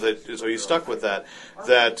by. So he's stuck with that.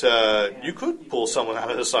 That you could pull someone out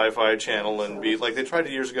of the Sci-Fi Channel and be like they tried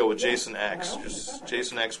years ago with Jason X,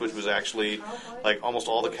 which was actually like almost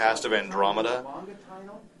all the cast of Andromeda.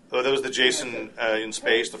 Oh, that was the Jason in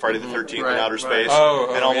space, the Friday the 13th in outer space,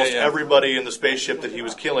 and almost everybody in the spaceship that he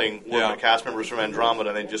was killing were cast members from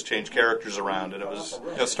Andromeda, and they just changed characters around, and it was.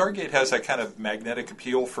 Stargate has that kind of magnetic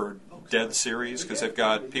appeal for dead series because they've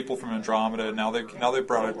got people from Andromeda. Now they've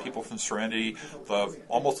brought in people from Serenity.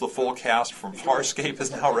 Almost the full cast from Farscape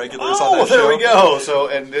is now regulars on that show. Oh, there we go. So,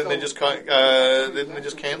 and didn't they just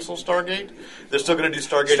cancel Stargate? They're still going to do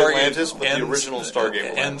Stargate Atlantis, but the original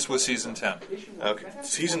Stargate ends with season 10. Okay,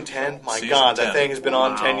 season 10. My Season God, 10. that thing has been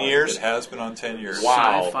on 10 years. It has been on 10 years.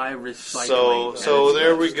 Wow. Sci-fi recycling. So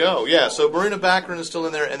there we go. Yeah. So Marina Baccarin is still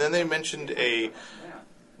in there, and then they mentioned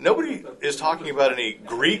Nobody is talking about any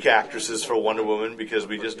Greek actresses for Wonder Woman because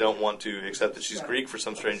we just don't want to accept that she's Greek for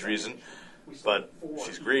some strange reason. But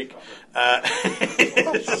she's Greek.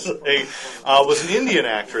 Was an Indian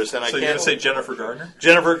actress, and I So can't you're going to say Jennifer Gardner?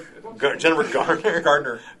 Jennifer Garner.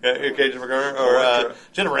 Gardner. Okay, Jennifer Garner or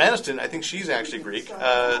Jennifer Aniston. I think she's actually Greek.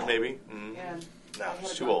 Maybe. No,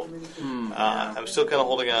 she's too old. I'm still kind of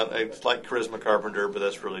holding out. I like Charisma Carpenter, but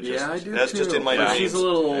that's really just I do that's too. just in my But dreams. she's a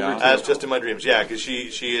little older. Yeah. too. That's just in my dreams. Yeah, because she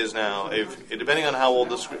is now. Depending on how old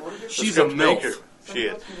the She's script a MILF. maker. She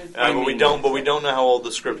is. But we don't know how old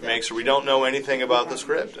the script makes her. We don't know anything about the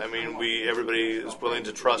script. I mean, everybody is willing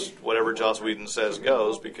to trust whatever Joss Whedon says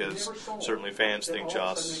goes because certainly fans think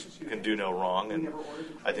Joss can do no wrong, and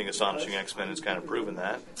I think Astonishing X-Men has kind of proven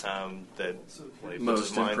that. That when he puts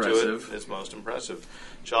his mind to it, it's most impressive.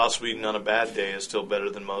 Joss Whedon on a bad day is still better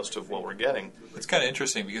than most of what we're getting. It's kind of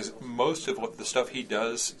interesting because most of what the stuff he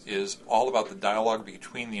does is all about the dialogue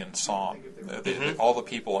between the ensemble, all the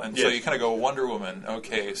people. And so Yes. you kind of go, Wonder Woman,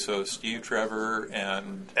 okay, so Steve Trevor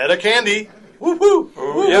and... Etta Candy, woo-hoo,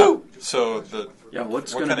 woo-hoo. Yeah, so What's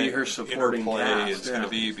what going to kind be of her supporting interplay cast? is going to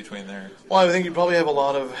be between there. Well, I think you probably have a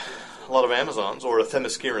lot of Amazons, or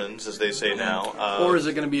Themyscirans, as they say now. Or is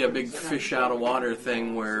it going to be a big fish out of water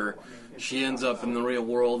thing where she ends up in the real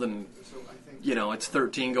world and, it's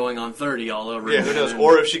 13 going on 30 all over Yeah, again? who knows?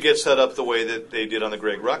 Or if she gets set up the way that they did on the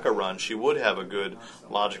Greg Rucka run, she would have a good,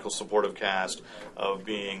 logical, supportive cast of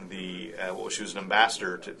being she was an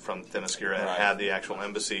ambassador from Themyscira and had the actual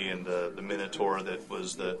embassy and the Minotaur that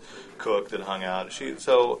was the cook that hung out.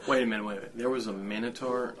 Wait a minute. There was a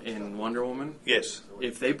Minotaur in Wonder Woman? Yes.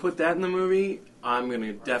 If they put that in the movie, I'm going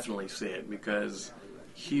to definitely see it because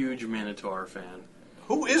huge Minotaur fan.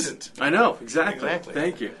 Who isn't? I know, exactly.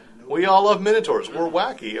 Thank you. We all love Minotaurs. We're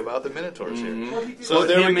wacky about the Minotaurs here. So Put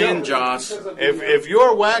there him we go. in, Joss. If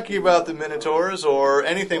you're wacky about the Minotaurs or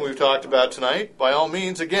anything we've talked about tonight, by all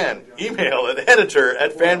means, again, email at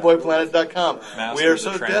editor@fanboyplanet.com. We are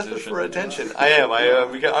so desperate for attention. I am.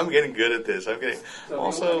 I'm getting good at this. I'm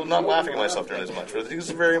also not laughing at myself during as much, but I think this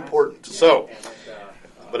is very important.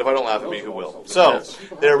 But if I don't laugh at me, who will? So,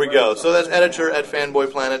 there we go. So that's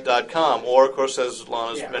editor@fanboyplanet.com. Or, of course, as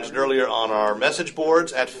Lana's mentioned earlier, on our message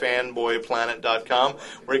boards at fanboyplanet.com,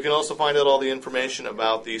 where you can also find out all the information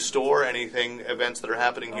about the store, events that are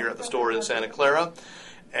happening here at the store in Santa Clara.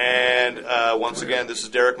 And once again, this is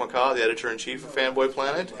Derek McCaw, the editor-in-chief of Fanboy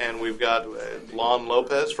Planet, and we've got Lon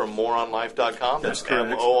Lopez from moronlife.com. That's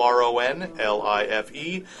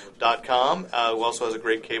moronlife.com, who also has a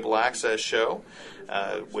great cable access show.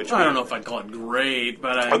 Which I don't know if I'd call it great,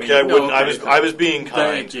 but I wouldn't. I was being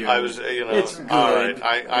kind. Thank you. I was, It's good. all right.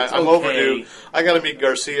 I'm overdue. I got to meet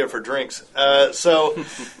Garcia for drinks. So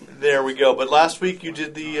there we go. But last week you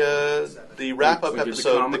did the wrap up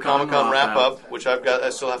episode, the Comic-Con wrap up, which I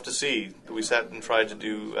still have to see. We sat and tried to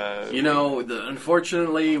do.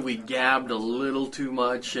 Unfortunately, we gabbed a little too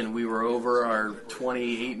much, and we were over our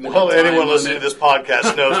 28 minutes. Well, anyone listening to this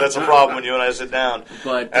podcast knows that's a problem when you and I sit down,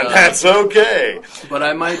 and that's okay. But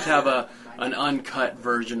I might have an uncut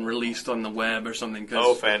version released on the web or something.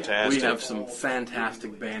 Oh, fantastic! We have some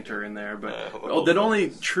fantastic banter in there, but that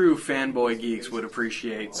only true fanboy geeks would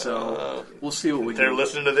appreciate. So we'll see what we do. They're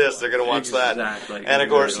listening to this; they're going to watch that. Exactly. And of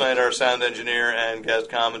course, tonight our sound engineer and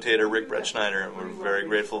guest commentator Rick Brett Schneider. We're very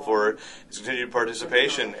grateful for his continued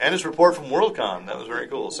participation and his report from WorldCon. That was very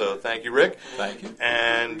cool. So thank you, Rick. Thank you.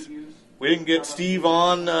 And we didn't get Steve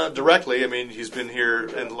on directly. I mean, he's been here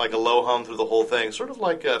in like a low hum through the whole thing, sort of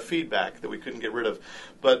like feedback that we couldn't get rid of.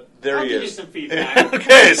 But there I'll he give is. you some feedback.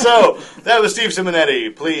 Okay, so that was Steve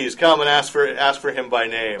Simonetti. Please come and ask for him by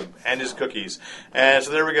name and his cookies. And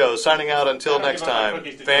so there we go. Signing out until next time.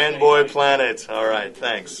 Fanboy Planet. All right,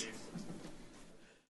 thanks.